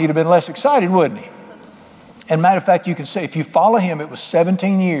 He'd have been less excited, wouldn't he? And matter of fact, you can see, if you follow him, it was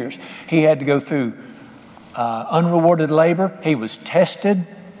 17 years. He had to go through unrewarded labor. He was tested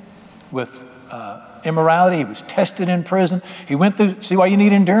with immorality. He was tested in prison. He went through, see why you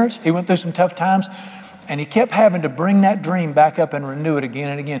need endurance? He went through some tough times, and he kept having to bring that dream back up and renew it again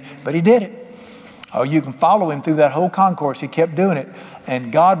and again. But he did it. Oh, you can follow him through that whole concourse. He kept doing it.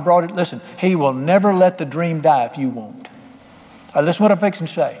 And God brought it. Listen, he will never let the dream die if you won't. Listen to what I'm fixing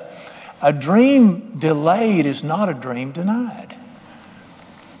to say. A dream delayed is not a dream denied.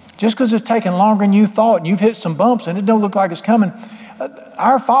 Just because it's taken longer than you thought and you've hit some bumps and it don't look like it's coming,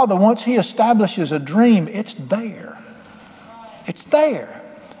 our Father, once he establishes a dream, it's there. It's there.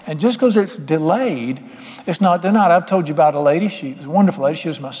 And just because it's delayed, it's not denied. I've told you about a lady. She was a wonderful lady. She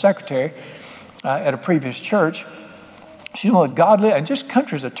was my secretary at a previous church. She's one of godly, and just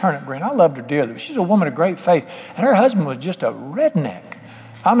country as a turnip green. I loved her dearly. She's a woman of great faith. And her husband was just a redneck.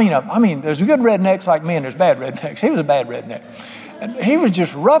 I mean, there's good rednecks like me and there's bad rednecks. He was a bad redneck. And he was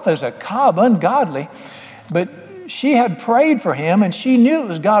just rough as a cob, ungodly. But she had prayed for him, and she knew it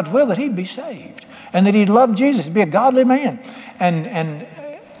was God's will that he'd be saved and that he'd love Jesus, be a godly man. And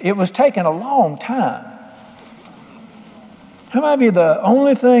it was taking a long time. How many of you, the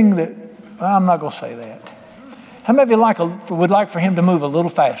only thing that, well, I'm not going to say that. How many of you would like for him to move a little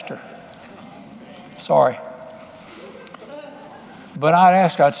faster? Sorry. But I'd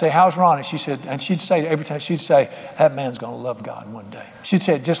ask her, I'd say, how's Ronnie? She said, and she'd say, every time she'd say, that man's going to love God one day. She'd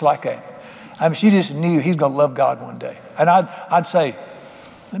say it just like that. I mean, she just knew he's going to love God one day. And I'd say,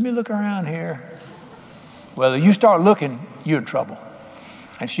 let me look around here. Well, you start looking, you're in trouble.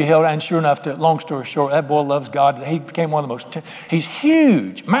 And she held, and sure enough, long story short, that boy loves God. He became one of the most, he's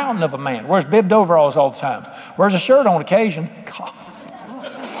huge, mountain of a man. Wears bibbed overalls all the time. Wears a shirt on occasion. God.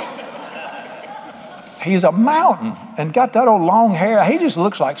 He's a mountain and got that old long hair. He just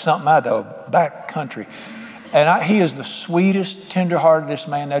looks like something out of the back country. And he is the sweetest, tender-heartedest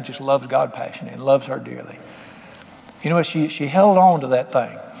man that just loves God passionately and loves her dearly. You know what? She held on to that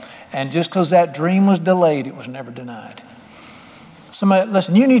thing. And just because that dream was delayed, it was never denied. Somebody,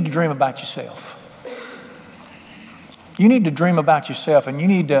 listen, you need to dream about yourself. You need to dream about yourself, and you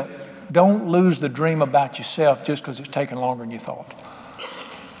need to, don't lose the dream about yourself just because it's taken longer than you thought.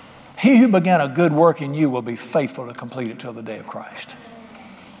 He who began a good work in you will be faithful to complete it till the day of Christ.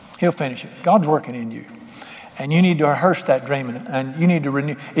 He'll finish it. God's working in you. And you need to rehearse that dream, and you need to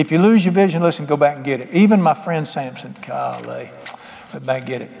renew. If you lose your vision, listen, go back and get it. Even my friend Samson, golly, go back and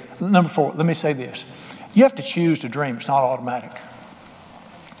get it. Number 4, let me say this. You have to choose to dream. It's not automatic.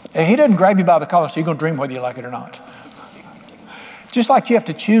 He doesn't grab you by the collar and say, you're going to dream whether you like it or not. Just like you have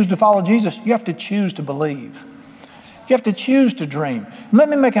to choose to follow Jesus, you have to choose to believe. You have to choose to dream. And let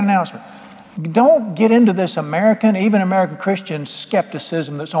me make an announcement. Don't get into this even American Christian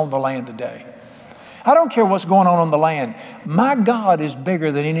skepticism that's on the land today. I don't care what's going on the land. My God is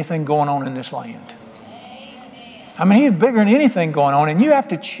bigger than anything going on in this land. I mean, he's bigger than anything going on, and you have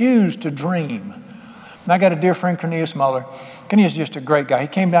to choose to dream. And I got a dear friend, Cornelius Muller. Cornelius is just a great guy. He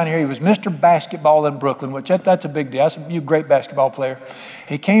came down here. He was Mr. Basketball in Brooklyn, which that's a big deal. You're a great basketball player.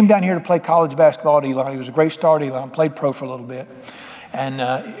 He came down here to play college basketball at Elon. He was a great star at Elon, played pro for a little bit. And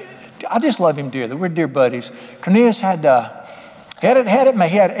I just love him dearly. We're dear buddies. Cornelius had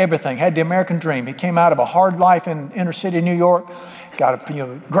everything. Had the American dream. He came out of a hard life in inner city New York. Got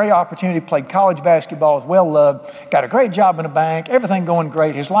a great opportunity. Played college basketball. Was well loved. Got a great job in a bank. Everything going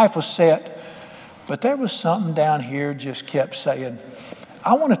great. His life was set. But there was something down here just kept saying,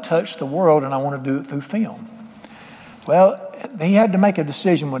 I want to touch the world and I want to do it through film. Well, he had to make a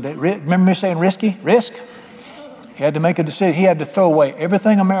decision one day. Remember me saying risky? Risk? He had to make a decision. He had to throw away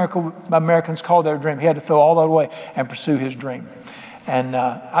everything Americans call their dream. He had to throw all that away and pursue his dream. And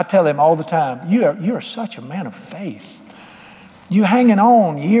I tell him all the time, you are such a man of faith. You hanging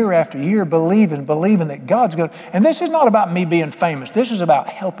on year after year, believing that God's going to. And this is not about me being famous. This is about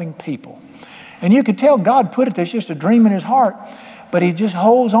helping people. And you could tell God put it, there's just a dream in his heart, but he just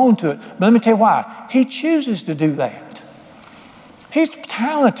holds on to it. But let me tell you why. He chooses to do that. He's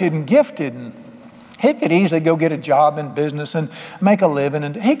talented and gifted, and he could easily go get a job in business and make a living,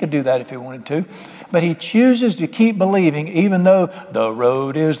 and he could do that if he wanted to. But he chooses to keep believing even though the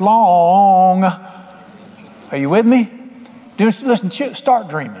road is long. Are you with me? Listen, start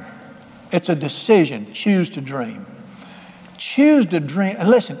dreaming. It's a decision. Choose to dream. Choose to dream. And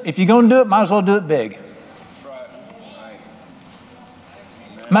listen, if you're going to do it, might as well do it big.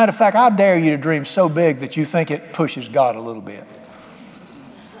 Matter of fact, I dare you to dream so big that you think it pushes God a little bit.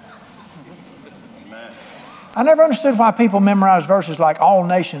 I never understood why people memorize verses like all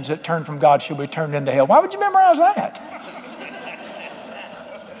nations that turn from God shall be turned into hell. Why would you memorize that?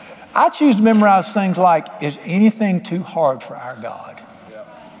 I choose to memorize things like, is anything too hard for our God?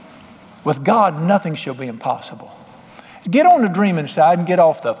 With God, nothing shall be impossible. Get on the dreaming side and get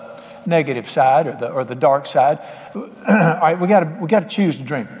off the negative side or the dark side. All right, we got to choose to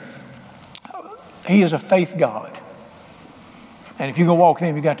dream. He is a faith God. And if you're going to walk with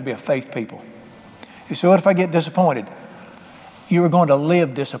him, you've got to be a faith people. You say, what if I get disappointed? You are going to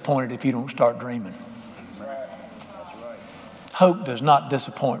live disappointed if you don't start dreaming. That's right. Hope does not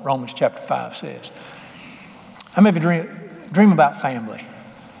disappoint, Romans chapter 5 says. How many of you dream about family?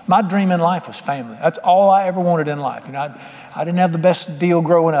 My dream in life was family. That's all I ever wanted in life. You know, I didn't have the best deal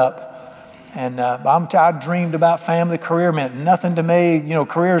growing up. And I dreamed about family. Career meant nothing to me. You know,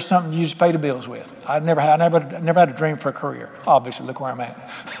 career is something you just pay the bills with. I never had a dream for a career. Obviously, look where I'm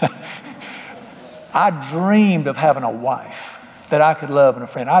at. I dreamed of having a wife that I could love and a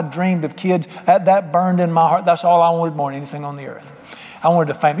friend. I dreamed of kids. That burned in my heart. That's all I wanted more than anything on the earth. I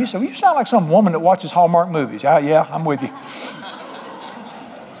wanted a family. You say, well, you sound like some woman that watches Hallmark movies. Yeah, I'm with you.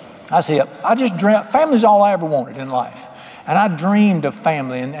 That's it. I just dreamt. Family's all I ever wanted in life. And I dreamed of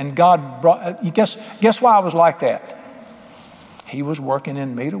family. And God brought, guess why I was like that? He was working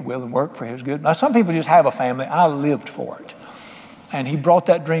in me to will and work for his good. Now, some people just have a family. I lived for it. And he brought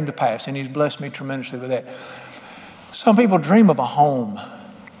that dream to pass, and he's blessed me tremendously with that. Some people dream of a home.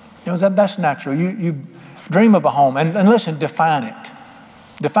 You know, that's natural. You dream of a home. And listen, define it.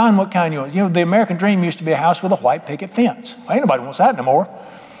 Define what kind you want. You know, the American dream used to be a house with a white picket fence. Well, ain't nobody wants that no more.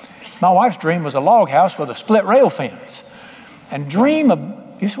 My wife's dream was a log house with a split rail fence. And dream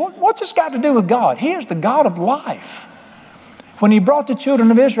of, you say, what's this got to do with God? He is the God of life. When he brought the children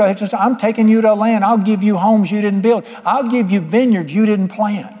of Israel, he said, I'm taking you to a land. I'll give you homes you didn't build. I'll give you vineyards you didn't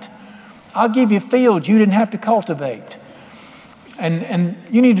plant. I'll give you fields you didn't have to cultivate. And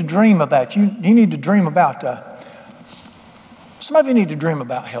you need to dream of that. You need to dream about, some of you need to dream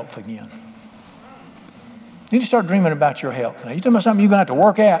about health again. You need to start dreaming about your health. Now, you're talking about something you're going to have to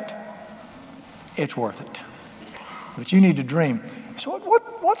work at. It's worth it. But you need to dream. So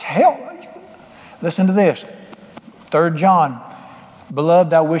what's health? Listen to this. 3 John,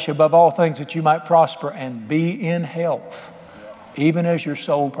 beloved, I wish above all things that you might prosper and be in health, even as your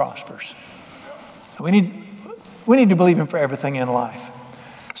soul prospers. We need to believe him for everything in life.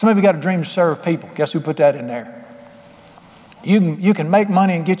 Some of you got a dream to serve people. Guess who put that in there? You can make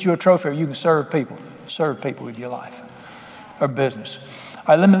money and get you a trophy, or you can serve people. Serve people with your life or business.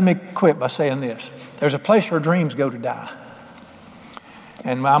 All right, let me quit by saying this. There's a place where dreams go to die.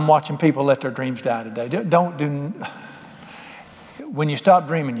 And I'm watching people let their dreams die today. When you stop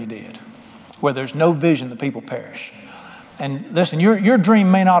dreaming, you did. Where there's no vision, the people perish. And listen, your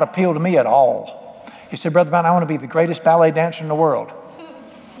dream may not appeal to me at all. You say, Brother Brown, I want to be the greatest ballet dancer in the world.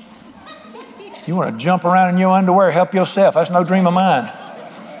 You want to jump around in your underwear, help yourself. That's no dream of mine.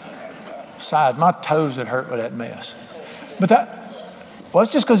 Besides, my toes would hurt with that mess. But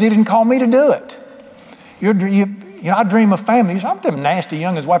it's just because he didn't call me to do it. You know, I dream of family. You say, I'm them nasty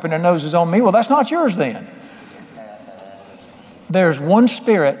youngins wiping their noses on me. Well, that's not yours then. There's one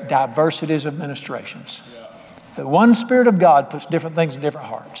spirit, diversities of ministrations. The one Spirit of God puts different things in different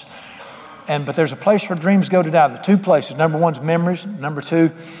hearts. But there's a place where dreams go to die. The two places. Number one is memories. Number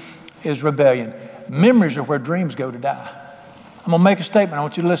two is rebellion. Memories are where dreams go to die. I'm going to make a statement. I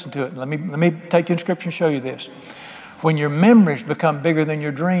want you to listen to it. Let me take you in Scripture and show you this. When your memories become bigger than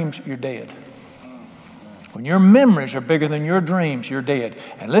your dreams, you're dead. When your memories are bigger than your dreams, you're dead.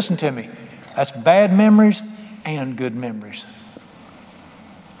 And listen to me. That's bad memories and good memories.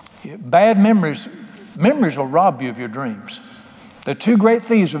 Bad memories will rob you of your dreams. The two great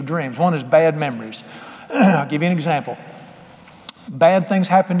thieves of dreams. One is bad memories. I'll give you an example. Bad things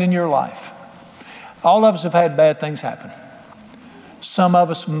happened in your life. All of us have had bad things happen. Some of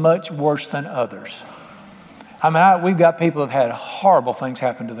us much worse than others. We've got people who've had horrible things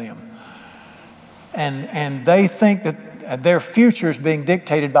happen to them. And they think that their future is being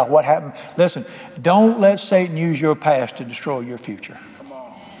dictated by what happened. Listen, don't let Satan use your past to destroy your future.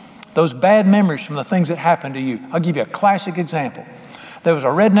 Those bad memories from the things that happened to you. I'll give you a classic example. There was a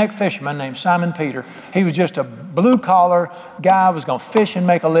redneck fisherman named Simon Peter. He was just a blue-collar guy, was going to fish and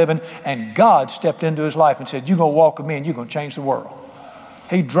make a living, and God stepped into his life and said, you're going to walk with me and you're going to change the world.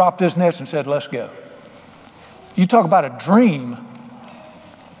 He dropped his nets and said, let's go. You talk about a dream,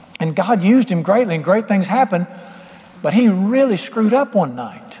 and God used him greatly, and great things happened, but he really screwed up one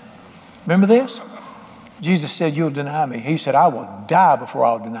night. Remember this? Jesus said, you'll deny me. He said, I will die before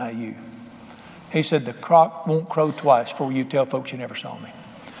I'll deny you. He said, the cock won't crow twice before you tell folks you never saw me.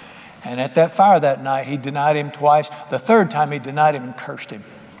 And at that fire that night, he denied him twice. The third time, he denied him and cursed him.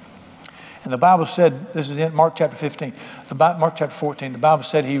 And the Bible said, this is in Mark chapter 15, Mark chapter 14, the Bible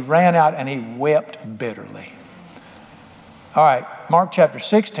said he ran out and he wept bitterly. All right, Mark chapter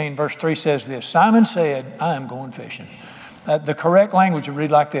 16, verse 3 says this, Simon said, I am going fishing. The correct language would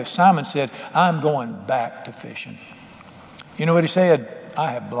read like this. Simon said, I'm going back to fishing. You know what he said?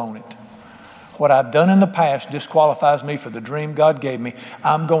 I have blown it. What I've done in the past disqualifies me for the dream God gave me.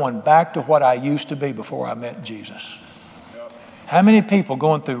 I'm going back to what I used to be before I met Jesus. Yep. How many people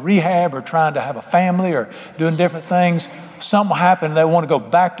going through rehab or trying to have a family or doing different things, something happened, they want to go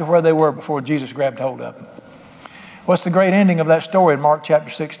back to where they were before Jesus grabbed hold of them? What's the great ending of that story in Mark chapter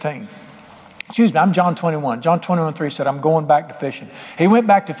 16? I'm John 21. John 21:3 said, I'm going back to fishing. He went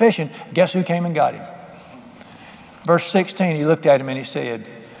back to fishing. Guess who came and got him? Verse 16, he looked at him and he said,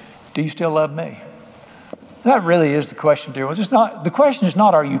 do you still love me? That really is the question, dear ones. The question is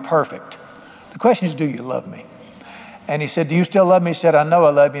not, are you perfect? The question is, do you love me? And he said, do you still love me? He said, I know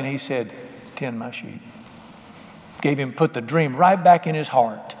I love you. And he said, tend my sheep. Put the dream right back in his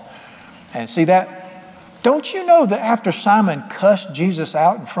heart. And see that? Don't you know that after Simon cussed Jesus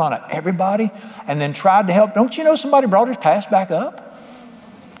out in front of everybody and then tried to help, don't you know somebody brought his past back up?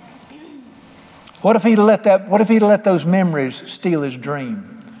 What if he'd let those memories steal his dream?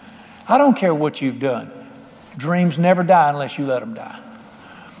 I don't care what you've done. Dreams never die unless you let them die.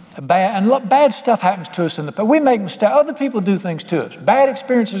 Bad stuff happens to us in the past. We make mistakes. Other people do things to us. Bad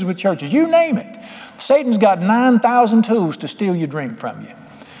experiences with churches. You name it. Satan's got 9,000 tools to steal your dream from you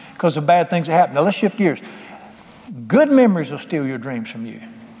because of bad things that happen. Now let's shift gears. Good memories will steal your dreams from you.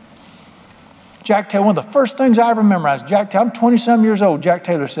 Jack Taylor, one of the first things I ever memorized, I'm 20-some years old. Jack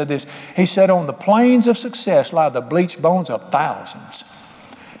Taylor said this. He said, on the plains of success lie the bleached bones of thousands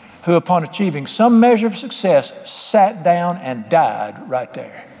who upon achieving some measure of success sat down and died right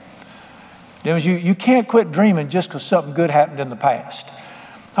there. You can't quit dreaming just because something good happened in the past.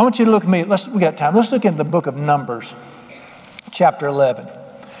 I want you to look at me. We got time. Let's look at the book of Numbers, chapter 11.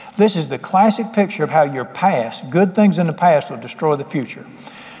 This is the classic picture of how your past, good things in the past, will destroy the future.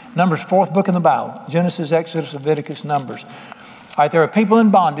 Numbers, fourth book in the Bible. Genesis, Exodus, Leviticus, Numbers. All right, there are people in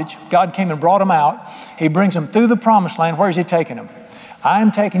bondage. God came and brought them out. He brings them through the promised land. Where is he taking them?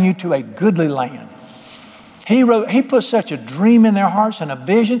 I'm taking you to a goodly land. He put such a dream in their hearts and a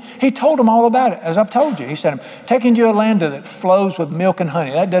vision. He told them all about it, as I've told you. He said, I'm taking you to a land that flows with milk and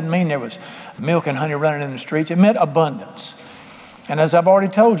honey. That doesn't mean there was milk and honey running in the streets. It meant abundance. And as I've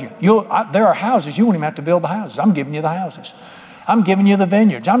already told you, there are houses. You won't even have to build the houses. I'm giving you the houses. I'm giving you the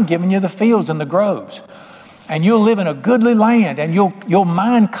vineyards. I'm giving you the fields and the groves. And you'll live in a goodly land, and you'll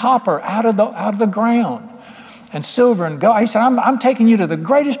mine copper out of the ground. And silver and gold. He said, I'm taking you to the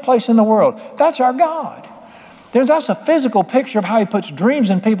greatest place in the world. That's our God. That's a physical picture of how he puts dreams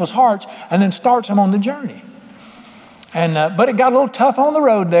in people's hearts and then starts them on the journey. But it got a little tough on the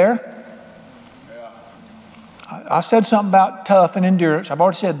road there. Yeah. I said something about tough and endurance. I've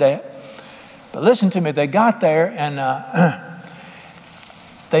already said that. But listen to me. They got there and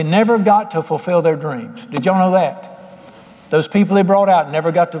they never got to fulfill their dreams. Did y'all know that? Those people they brought out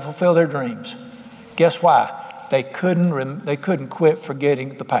never got to fulfill their dreams. Guess why? They couldn't quit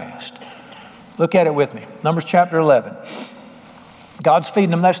forgetting the past. Look at it with me. Numbers chapter 11. God's feeding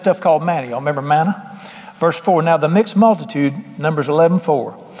them that stuff called manna. Y'all remember manna? Verse 4. Now the mixed multitude, Numbers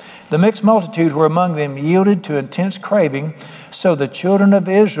 11:4. The mixed multitude who were among them yielded to intense craving. So the children of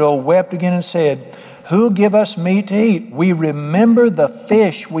Israel wept again and said, who will give us meat to eat? We remember the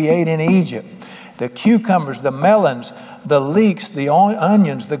fish we ate in Egypt, the cucumbers, the melons, the leeks, the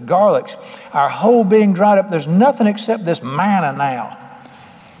onions, the garlics, our whole being dried up. There's nothing except this manna now.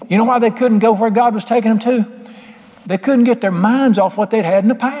 You know why they couldn't go where God was taking them to? They couldn't get their minds off what they'd had in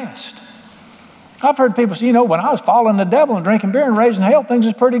the past. I've heard people say, when I was following the devil and drinking beer and raising hell, things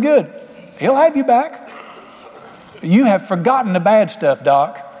is pretty good. He'll have you back. You have forgotten the bad stuff,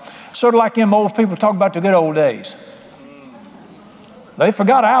 Doc. Sort of like them old people talk about the good old days. They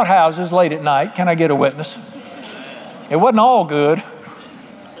forgot outhouses late at night. Can I get a witness? It wasn't all good.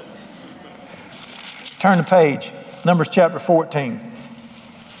 Turn the page. Numbers chapter 14,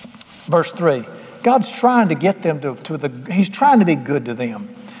 verse 3. God's trying to get them He's trying to be good to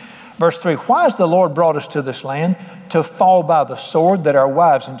them. Verse 3, why has the Lord brought us to this land to fall by the sword, that our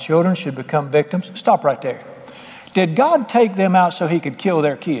wives and children should become victims? Stop right there. Did God take them out so He could kill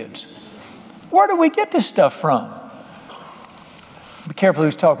their kids? Where do we get this stuff from? Be careful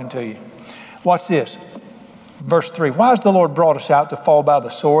who's talking to you. Watch this. Verse 3, why has the Lord brought us out to fall by the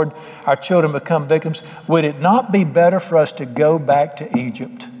sword, our children become victims? Would it not be better for us to go back to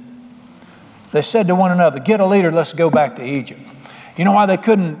Egypt? They said to one another, get a leader, let's go back to Egypt. You know why they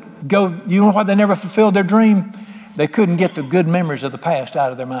couldn't go? You know why they never fulfilled their dream? They couldn't get the good memories of the past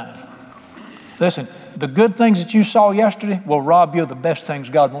out of their mind. Listen, the good things that you saw yesterday will rob you of the best things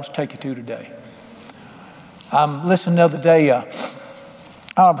God wants to take you to today. I'm listening the other day. I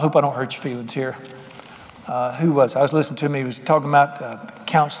hope I don't hurt your feelings here. Who was? I was listening to him. He was talking about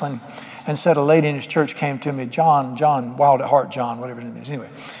counseling, and said a lady in his church came to me, John, Wild at Heart John, whatever his name is. Anyway,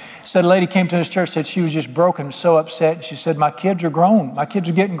 said a lady came to his church, said she was just broken, so upset. And she said, my kids are grown. My kids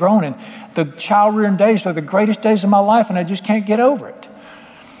are getting grown, and the child rearing days are the greatest days of my life, and I just can't get over it.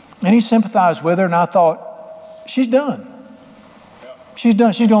 And he sympathized with her, and I thought, she's done. She's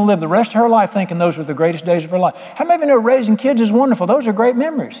done. She's going to live the rest of her life thinking those were the greatest days of her life. How many of you know raising kids is wonderful? Those are great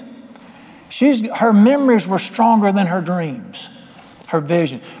memories. Her memories were stronger than her dreams, her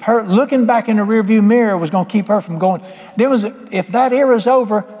vision. Her looking back in the rearview mirror was going to keep her from going. If that era's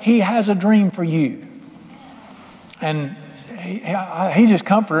over, He has a dream for you. And he just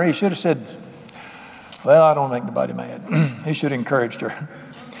comforted her. He should have said, well, I don't make nobody mad. He should have encouraged her.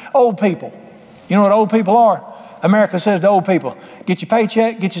 Old people. You know what old people are? America says to old people, get your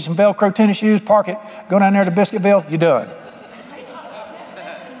paycheck, get you some Velcro tennis shoes, park it, go down there to Biscuitville, you're done.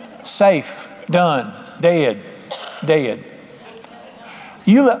 Safe, done, dead.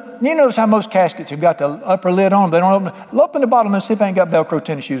 You notice how most caskets have got the upper lid on them. They don't open it. Open the bottom and see if they ain't got Velcro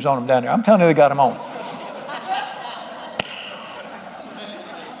tennis shoes on them down there. I'm telling you, they got them on.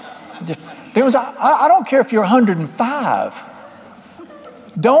 I don't care if you're 105.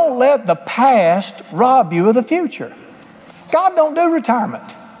 Don't let the past rob you of the future. God don't do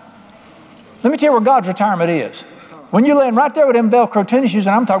retirement. Let me tell you where God's retirement is. When you're laying right there with them Velcro tennis shoes,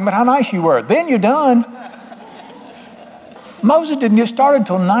 and I'm talking about how nice you were, then you're done. Moses didn't get started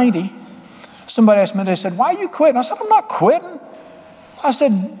until 90. Somebody asked me, they said, why are you quitting? I said, I'm not quitting. I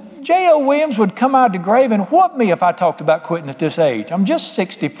said, J.O. Williams would come out of the grave and whoop me if I talked about quitting at this age. I'm just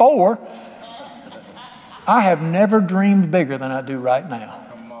 64. I have never dreamed bigger than I do right now.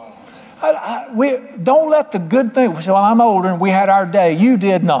 We don't let the good thing, well, I'm older and we had our day. You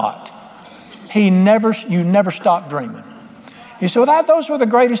did not. You never stopped dreaming. You say, well, those were the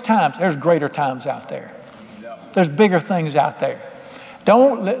greatest times. There's greater times out there. There's bigger things out there.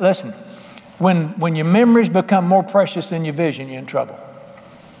 Listen, when your memories become more precious than your vision, you're in trouble.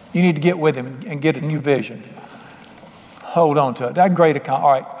 You need to get with Him and get a new vision. Hold on to it. That great account. All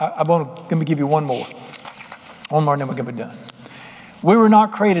right, I'm going to give you one more. One more and then we're going to be done. We were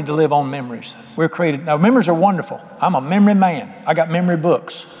not created to live on memories. We're created, now memories are wonderful. I'm a memory man. I got memory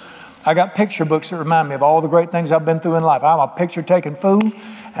books. I got picture books that remind me of all the great things I've been through in life. I'm a picture-taking fool,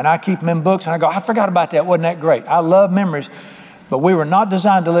 and I keep them in books, and I go, I forgot about that. Wasn't that great? I love memories, but we were not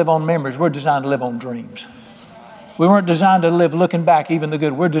designed to live on memories. We're designed to live on dreams. We weren't designed to live looking back, even the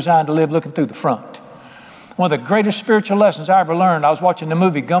good. We're designed to live looking through the front. One of the greatest spiritual lessons I ever learned, I was watching the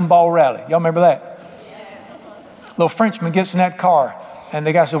movie Gumball Rally. Y'all remember that? Little Frenchman gets in that car, and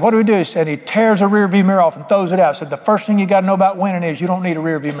the guy said, what do we do? He said, he tears a rear view mirror off and throws it out. He said, the first thing you got to know about winning is you don't need a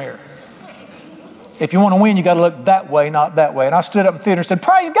rear view mirror. If you want to win, you got to look that way, not that way. And I stood up in the theater and said,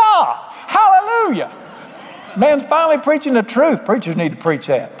 praise God, hallelujah. Man's finally preaching the truth. Preachers need to preach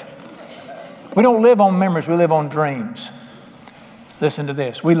that. We don't live on memories, we live on dreams. Listen to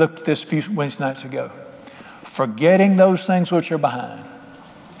this. We looked at this a few Wednesday nights ago. Forgetting those things which are behind,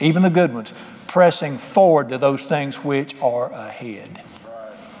 even the good ones, pressing forward to those things which are ahead.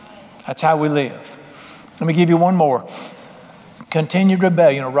 That's how we live. Let me give you one more. Continued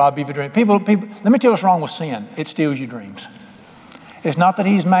rebellion will rob you of your dream. People, let me tell you what's wrong with sin. It steals your dreams. It's not that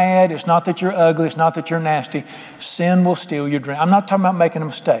he's mad. It's not that you're ugly. It's not that you're nasty. Sin will steal your dream. I'm not talking about making a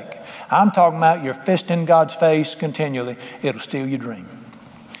mistake. I'm talking about your fist in God's face continually. It'll steal your dream.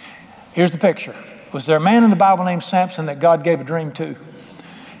 Here's the picture. Was there a man in the Bible named Samson that God gave a dream to?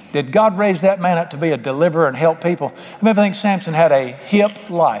 Did God raise that man up to be a deliverer and help people? I think Samson had a hip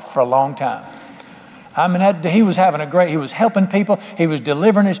life for a long time. I mean, he was he was helping people. He was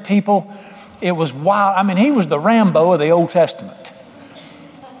delivering his people. It was wild. I mean, he was the Rambo of the Old Testament.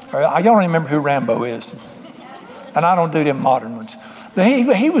 Y'all don't remember who Rambo is. And I don't do them modern ones. But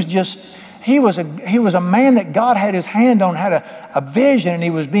he was a man that God had his hand on, had a vision, and he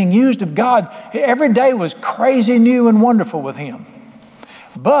was being used of God. Every day was crazy, new, and wonderful with him.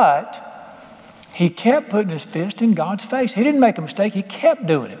 But he kept putting his fist in God's face. He didn't make a mistake. He kept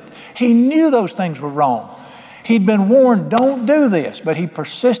doing it. He knew those things were wrong. He'd been warned, don't do this, but he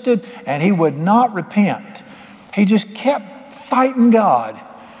persisted and he would not repent. He just kept fighting God.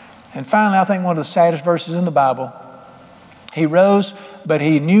 And finally, I think one of the saddest verses in the Bible, he rose, but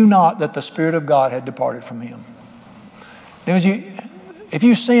he knew not that the Spirit of God had departed from him. If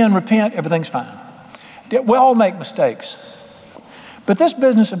you sin, repent, everything's fine. We all make mistakes. But this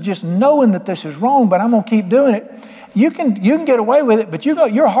business of just knowing that this is wrong, but I'm going to keep doing it, you can get away with it, but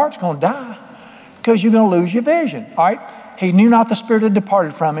your heart's going to die because you're going to lose your vision. All right? He knew not the Spirit had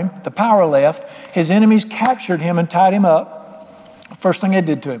departed from him. The power left. His enemies captured him and tied him up. The first thing they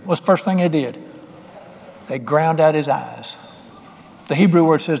did to him, what's the first thing they did? They ground out his eyes. The Hebrew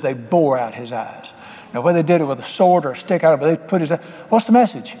word says they bore out his eyes. Now, whether they did it with a sword or a stick out, but they put his eye. What's the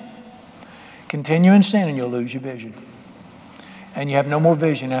message? Continue in sin and you'll lose your vision. And you have no more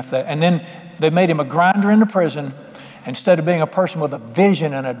vision after that. And then they made him a grinder in the prison. Instead of being a person with a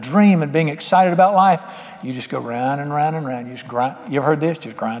vision and a dream and being excited about life, you just go round and round and round. You just grind. You ever heard this?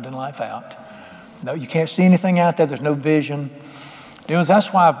 Just grinding life out. No, you can't see anything out there. There's no vision. That's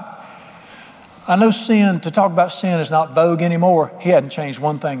why I know to talk about sin is not vogue anymore. He hadn't changed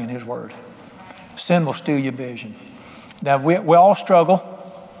one thing in his word. Sin will steal your vision. Now, we all struggle.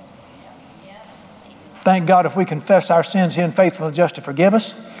 Thank God if we confess our sins, He is faithful and just to forgive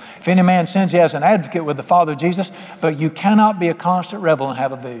us. If any man sins, he has an advocate with the Father, Jesus. But you cannot be a constant rebel and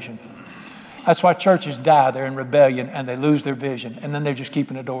have a vision. That's why churches die. They're in rebellion and they lose their vision. And then they're just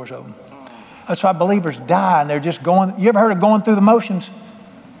keeping the doors open. That's why believers die and they're just going. You ever heard of going through the motions?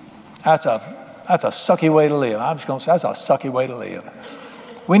 That's a sucky way to live. I'm just going to say that's a sucky way to live.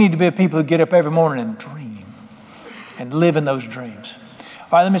 We need to be a people who get up every morning and dream and live in those dreams. All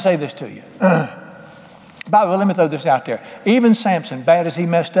right, let me say this to you. By the way, let me throw this out there. Even Samson, bad as he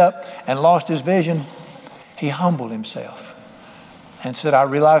messed up and lost his vision, he humbled himself and said, I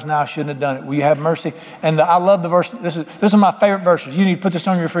realize now I shouldn't have done it. Will you have mercy? And I love the verse. This is my favorite verses. You need to put this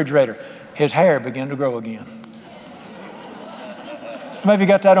on your refrigerator. His hair began to grow again. Maybe you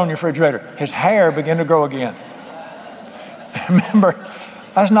got that on your refrigerator. His hair began to grow again. Remember,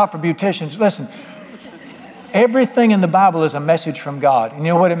 that's not for beauticians. Listen, everything in the Bible is a message from God. And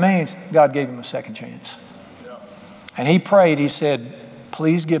you know what it means? God gave him a second chance. And he prayed, he said,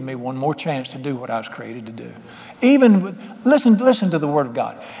 please give me one more chance to do what I was created to do. Listen to the word of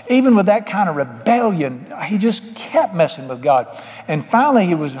God. Even with that kind of rebellion, he just kept messing with God. And finally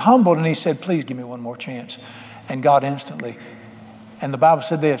he was humbled and he said, please give me one more chance. And God instantly, and the Bible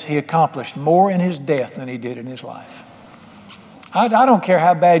said this, he accomplished more in his death than he did in his life. I don't care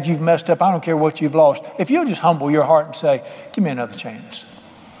how bad you've messed up. I don't care what you've lost. If you'll just humble your heart and say, give me another chance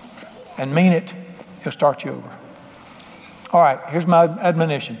and mean it, he'll start you over. All right, here's my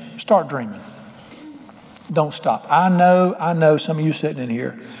admonition. Start dreaming. Don't stop. I know some of you sitting in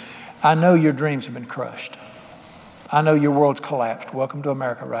here, I know your dreams have been crushed. I know your world's collapsed. Welcome to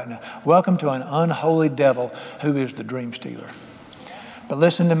America right now. Welcome to an unholy devil who is the dream stealer. But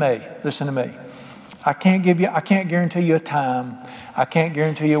listen to me. I can't guarantee you a time. I can't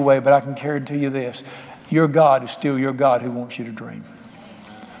guarantee you a way, but I can guarantee you this. Your God is still your God who wants you to dream.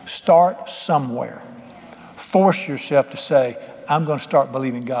 Start somewhere. Force yourself to say, I'm going to start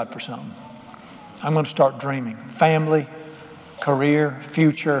believing God for something. I'm going to start dreaming. Family, career,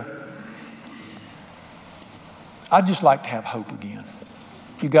 future. I'd just like to have hope again.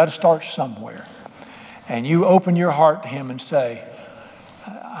 You got to start somewhere. And you open your heart to Him and say,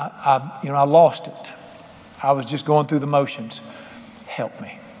 I lost it. I was just going through the motions. Help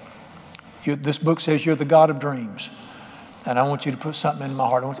me. This book says you're the God of dreams. And I want you to put something in my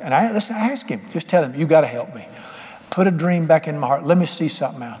heart. Listen, ask Him. Just tell Him, you got to help me. Put a dream back in my heart. Let me see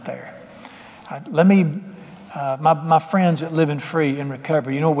something out there. My friends that live in free in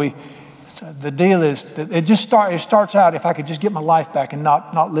recovery, the deal is that it starts out if I could just get my life back and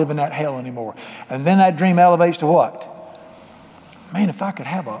not live in that hell anymore. And then that dream elevates to what? Man, if I could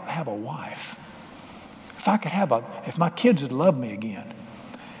have a wife, if my kids would love me again,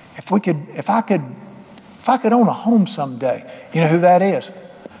 if I could own a home someday, you know who that is?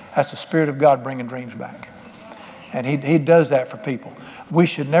 That's the Spirit of God bringing dreams back. And he does that for people. We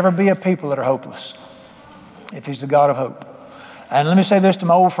should never be a people that are hopeless if he's the God of hope. And let me say this to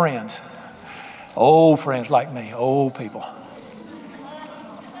my old friends like me, old people.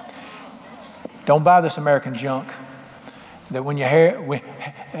 Don't buy this American junk that when your hair,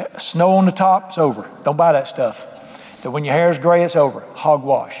 snow on the top, it's over. Don't buy that stuff. That when your hair is gray, it's over.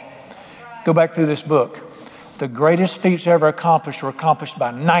 Hogwash. Go back through this book. The greatest feats ever accomplished were accomplished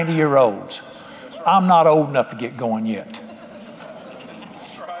by 90-year-olds. I'm not old enough to get going yet.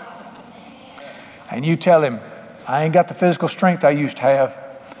 And you tell him, I ain't got the physical strength I used to have.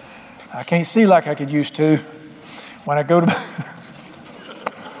 I can't see like I could used to. When I go to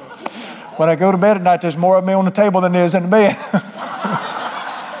bed at night, there's more of me on the table than there is in the bed.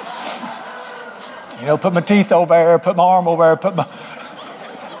 Put my teeth over there, put my arm over there,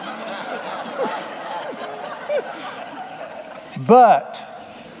 But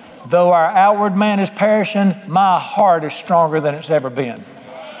though our outward man is perishing, my heart is stronger than it's ever been.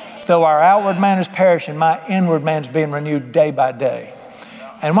 Though our outward man is perishing, my inward man's being renewed day by day.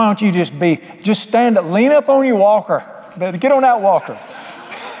 And why don't you just stand up, lean up on your walker, get on that walker,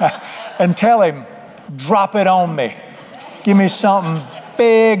 and tell him, drop it on me. Give me something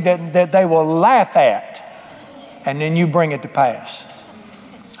big that they will laugh at, and then you bring it to pass.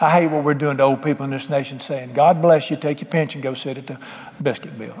 I hate what we're doing to old people in this nation, saying, God bless you, take your pension, go sit at the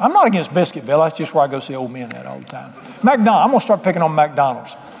Biscuitville. I'm not against Biscuitville. That's just where I go see old men at all the time. McDonald's. I'm going to start picking on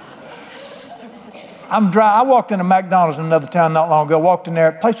McDonald's. I walked into McDonald's in another town not long ago. Walked in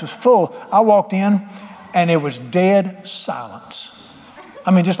there. The place was full. I walked in, and it was dead silence.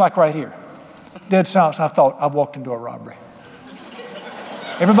 I mean, just like right here. Dead silence. I thought, I've walked into a robbery.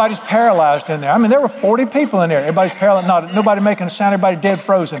 Everybody's paralyzed in there. I mean, there were 40 people in there. Everybody's paralyzed. Nobody making a sound. Everybody dead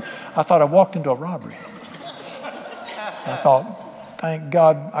frozen. I thought I walked into a robbery. I thought, thank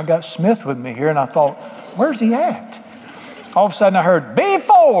God I got Smith with me here. And I thought, where's he at? All of a sudden I heard,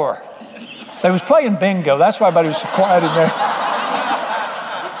 B4. They was playing bingo. That's why everybody was so quiet in there.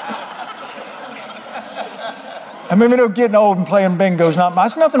 I mean, getting old and playing bingo is not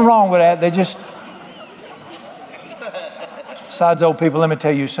much. There's nothing wrong with that. They just... Besides, old people, let me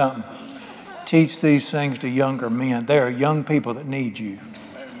tell you something. Teach these things to younger men. There are young people that need you.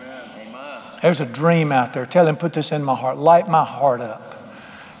 Amen. There's a dream out there. Tell them, put this in my heart. Light my heart up.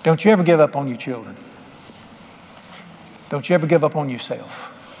 Don't you ever give up on your children. Don't you ever give up on yourself.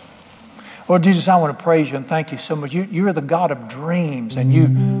 Lord Jesus, I want to praise you and thank you so much. You are the God of dreams.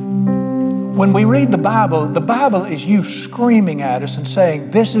 And when we read the Bible is you screaming at us and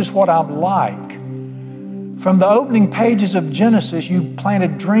saying, this is what I'm like. From the opening pages of Genesis, you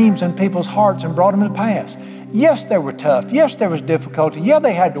planted dreams in people's hearts and brought them to pass. Yes, they were tough. Yes, there was difficulty. Yeah,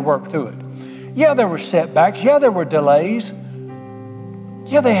 they had to work through it. Yeah, there were setbacks. Yeah, there were delays.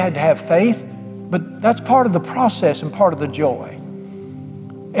 Yeah, they had to have faith. But that's part of the process and part of the joy.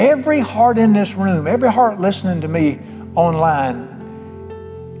 Every heart in this room, every heart listening to me online,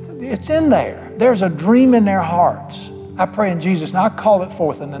 it's in there. There's a dream in their hearts. I pray in Jesus, and I call it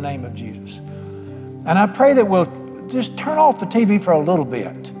forth in the name of Jesus. And I pray that we'll just turn off the TV for a little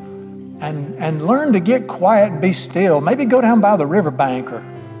bit and learn to get quiet and be still. Maybe go down by the riverbank or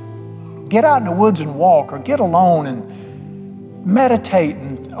get out in the woods and walk or get alone and meditate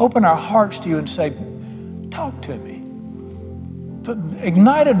and open our hearts to you and say, talk to me.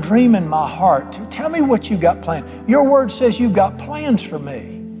 Ignite a dream in my heart. Tell me what you got planned. Your word says you've got plans for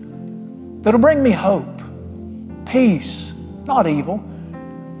me that'll bring me hope, peace, not evil.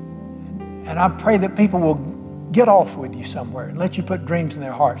 And I pray that people will get off with you somewhere and let you put dreams in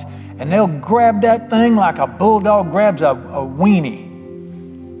their hearts. And they'll grab that thing like a bulldog grabs a weenie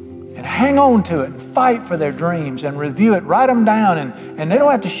and hang on to it and fight for their dreams and review it, write them down. And they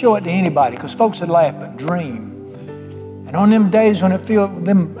don't have to show it to anybody because folks would laugh, but dream. And on them days when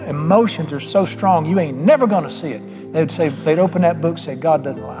them emotions are so strong, you ain't never going to see it. They'd open that book and say, God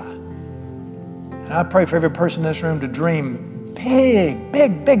doesn't lie. And I pray for every person in this room to dream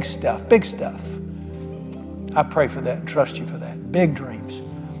big stuff. I pray for that and trust you for that. Big dreams.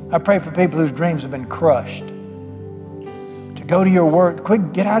 I pray for people whose dreams have been crushed. To go to your word,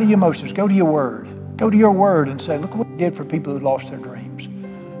 quick, get out of your emotions, go to your word. Go to your word and say, look what you did for people who lost their dreams.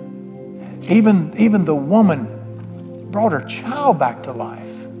 Even the woman brought her child back to life.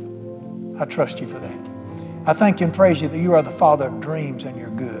 I trust you for that. I thank you and praise you that you are the Father of dreams and you're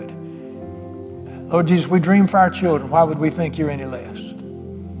good. Lord Jesus, we dream for our children. Why would we think you're any less?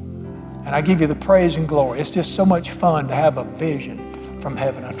 And I give you the praise and glory. It's just so much fun to have a vision from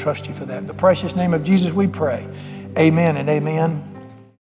heaven. I trust you for that. In the precious name of Jesus we pray. Amen and amen.